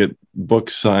trying to get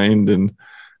books signed and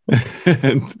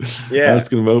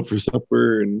asking them out for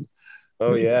supper. And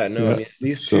oh yeah, no, yeah. I mean,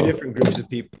 these two different groups of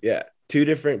people, two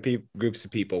different groups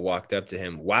of people walked up to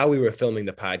him while we were filming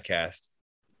the podcast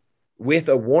with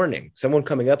a warning, someone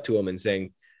coming up to him and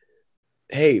saying,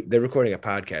 hey, they're recording a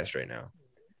podcast right now.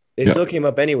 They still came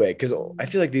up anyway, because I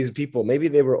feel like these people, maybe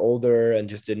they were older and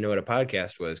just didn't know what a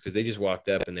podcast was, because they just walked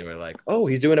up and they were like, oh,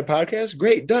 he's doing a podcast?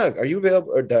 Great. Doug, are you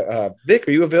available? Or Vic,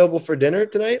 are you available for dinner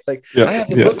tonight? Like, I have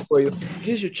the book for you.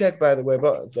 Here's your check, by the way.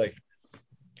 But it's like,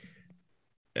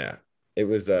 yeah, it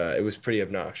was pretty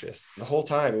obnoxious the whole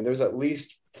time. And there was at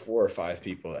least 4 or 5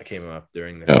 people that came up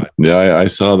during the podcast. Yeah, I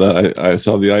saw that. I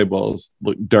saw the eyeballs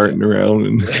darting around.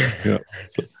 And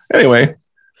so, anyway.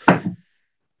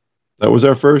 That was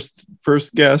our first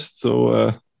guest,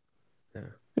 so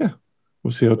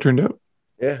we'll see how it turned out.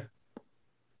 Yeah,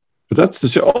 but that's the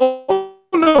show. Oh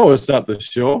no, it's not the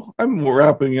show. I'm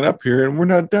wrapping it up here, and we're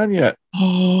not done yet.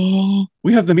 Oh,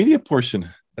 we have the media portion.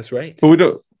 That's right. But we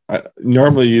don't.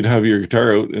 Normally, you'd have your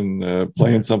guitar out and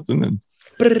playing something. And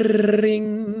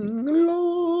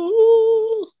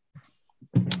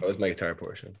that was my guitar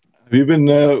portion. Have you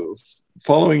been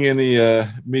following any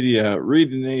media,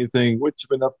 reading anything? What you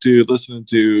been up to, listening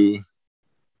to,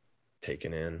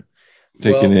 taking in?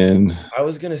 I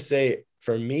was gonna say,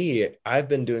 for me, I've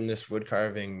been doing this wood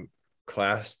carving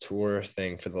class tour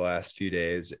thing for the last few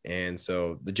days, and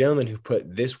so the gentleman who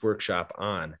put this workshop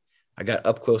on, I got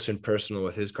up close and personal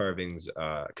with his carvings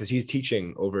because he's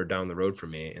teaching over down the road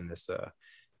from me in this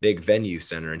big venue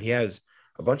center, and he has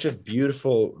a bunch of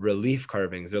beautiful relief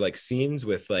carvings. They're like scenes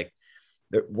with like,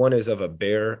 one is of a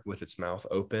bear with its mouth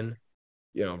open,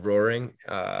 roaring.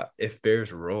 If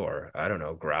bears roar, I don't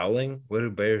know, growling. What do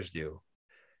bears do?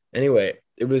 Anyway,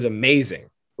 it was amazing.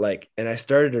 Like, and I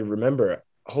started to remember,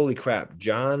 holy crap,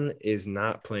 John is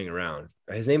not playing around.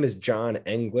 His name is John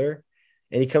Engler,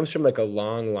 and he comes from like a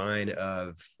long line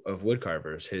of wood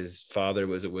carvers. His father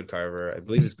was a wood carver, I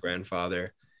believe his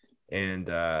grandfather, and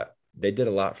they did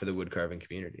a lot for the wood carving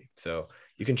community. So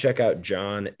you can check out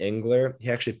John Engler.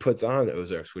 He actually puts on the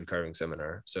Ozarks Wood Carving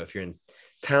Seminar. So if you're in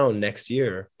town next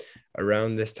year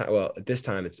around this time, well, at this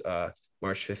time it's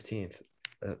March 15th,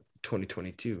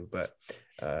 2022. But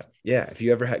if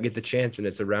you ever get the chance and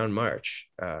it's around March,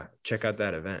 check out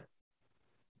that event.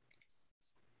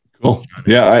 Cool.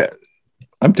 Yeah,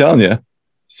 I'm telling you,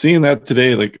 seeing that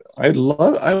today, like I would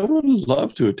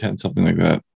love to attend something like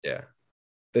that. Yeah.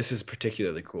 This is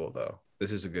particularly cool though.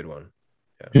 This is a good one.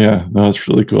 Yeah, no, it's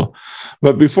really cool.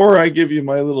 But before I give you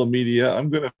my little media, I'm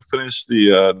going to finish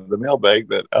the mailbag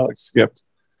that Alex skipped.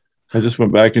 I just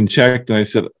went back and checked, and I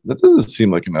said, that doesn't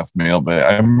seem like enough mailbag.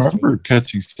 I remember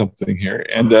catching something here.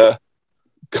 And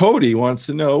Cody wants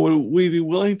to know, would we be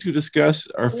willing to discuss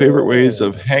our favorite ways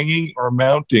of hanging or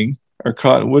mounting our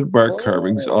cottonwood bark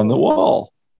carvings on the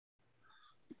wall?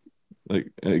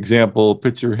 Like an example,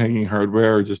 picture hanging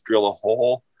hardware, or just drill a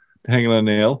hole, hang it on a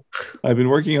nail. I've been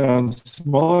working on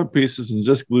smaller pieces and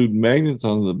just glued magnets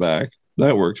on the back.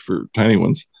 That works for tiny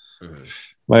ones. Mm-hmm.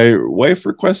 My wife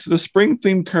requested a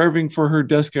spring-themed carving for her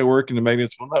desk at work, and the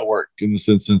magnets will not work in this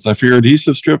instance. I fear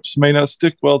adhesive strips may not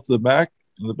stick well to the back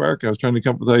and the bark. I was trying to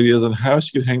come up with ideas on how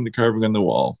she could hang the carving on the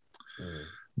wall. Mm-hmm.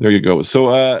 There you go.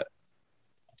 So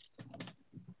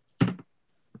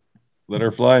let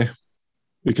her fly,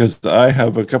 because I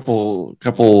have a couple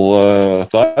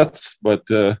thoughts, but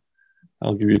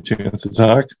I'll give you a chance to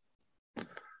talk.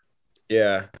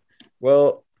 Yeah.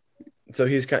 Well, so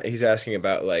he's asking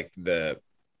about like the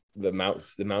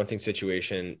mounting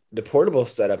situation. The portable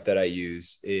setup that I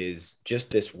use is just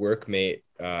this Workmate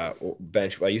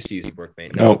bench. Well, I used to use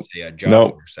Workmate. Now it's a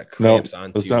job horse that clamps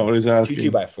onto. That's not what he's asking.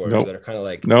 2x4s that are kind of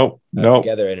like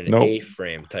together in an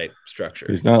A-frame type structure.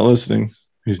 He's not listening.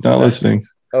 He's not listening.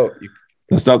 Oh,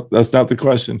 that's not the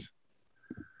question.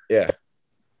 Yeah.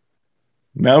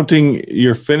 Mounting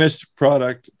your finished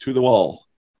product to the wall.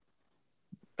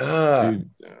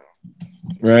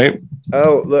 Right?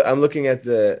 Oh, look, I'm looking at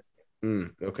the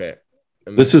okay.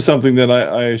 This is something that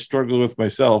I struggle with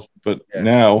myself, but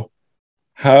now,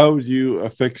 how do you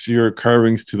affix your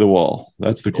carvings to the wall?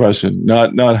 That's the question.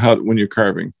 Not how when you're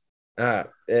carving. So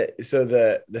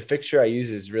the fixture I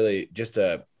use is really just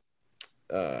a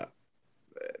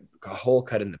hole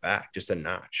cut in the back, just a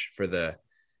notch for the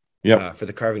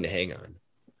carving to hang on.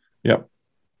 Yep.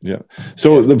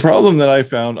 So the problem that I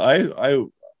found,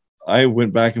 I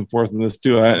went back and forth on this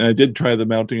too, and I did try the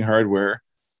mounting hardware.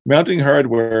 Mounting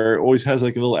hardware always has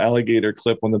like a little alligator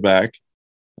clip on the back,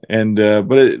 and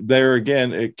but there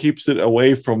again, it keeps it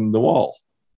away from the wall.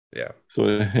 Yeah. so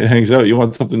it hangs out. You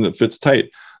want something that fits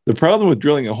tight. The problem with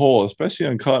drilling a hole, especially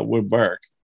on cottonwood bark,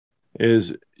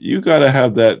 is you got to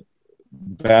have that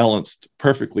balanced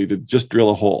perfectly to just drill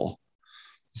a hole.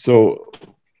 So,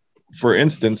 for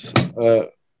instance,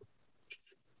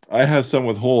 I have some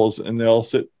with holes and they all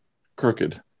sit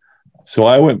crooked. So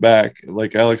I went back,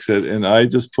 like Alex said, and I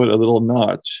just put a little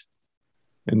notch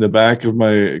in the back of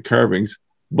my carvings,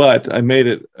 but I made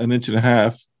it 1.5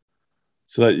 inches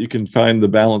so that you can find the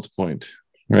balance point,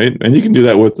 right? And you can do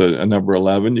that with a number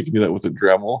 11. You can do that with a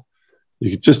Dremel. You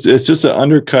can it's just an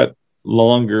undercut,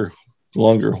 longer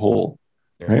hole,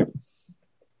 right?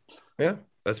 Yeah,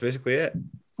 that's basically it.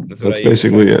 That's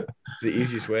basically it. It's the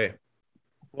easiest way.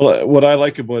 Well, what I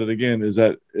like about it again is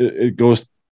that it goes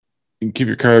and keep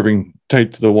your carving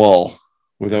tight to the wall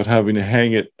without having to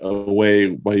hang it away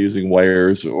by using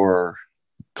wires or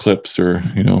clips or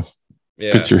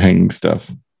picture hanging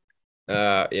stuff.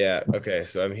 Yeah. Okay.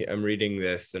 So I'm reading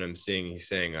this and he's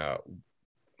saying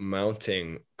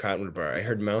mounting cottonwood bar. I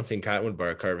heard mounting cottonwood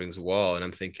bar carvings wall, and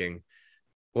I'm thinking,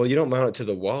 well, you don't mount it to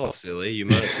the wall, silly. You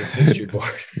mount it to the fixture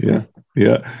board.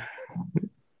 Yeah.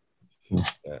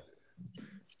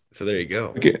 So there you go.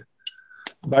 Okay.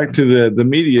 Back to the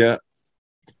media,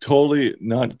 totally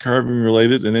not carving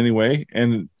related in any way.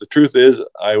 And the truth is,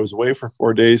 I was away for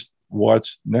 4 days,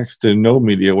 watched next to no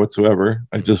media whatsoever.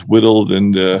 I just whittled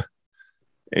and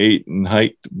ate and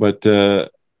hiked. But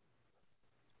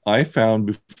I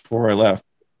found before I left,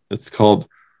 it's called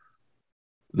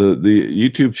the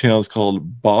YouTube channel is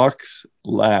called Box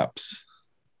Lapse.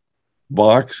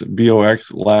 Box,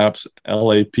 Box Lapse,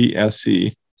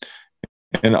 LAPSE.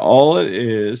 And all it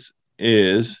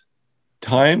is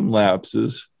time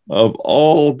lapses of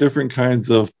all different kinds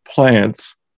of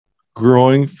plants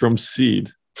growing from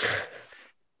seed.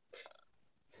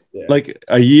 Yeah. Like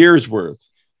a year's worth.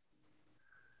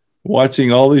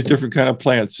 Watching all these different kind of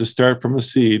plants just start from a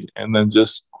seed and then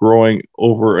just growing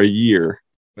over a year.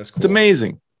 That's cool. It's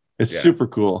amazing. It's super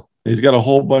cool. He's got a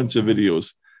whole bunch of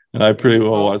videos, and I pretty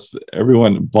well watched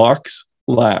everyone. Box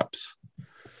Lapse.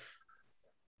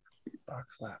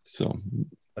 Box Lapse. So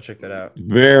I'll check that out.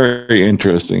 Very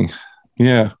interesting.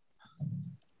 Yeah.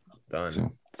 Done.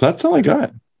 So that's all I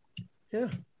got. Yeah.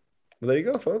 Well, there you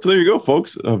go, folks. So there you go,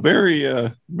 folks. A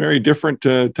very, very different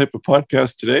type of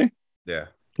podcast today. Yeah.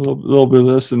 A little bit of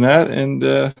this and that. And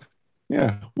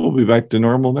yeah, we'll be back to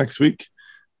normal next week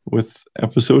with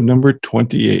episode number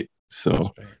 28.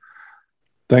 So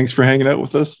thanks for hanging out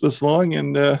with us this long,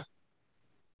 and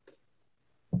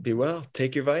be well.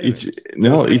 Take your vitamins.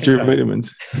 Eat your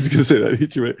vitamins. I was going to say that.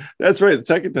 Eat your. That's right. The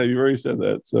second time you've already said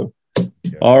that. So,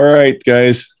 all right,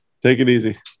 guys, take it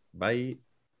easy. Bye.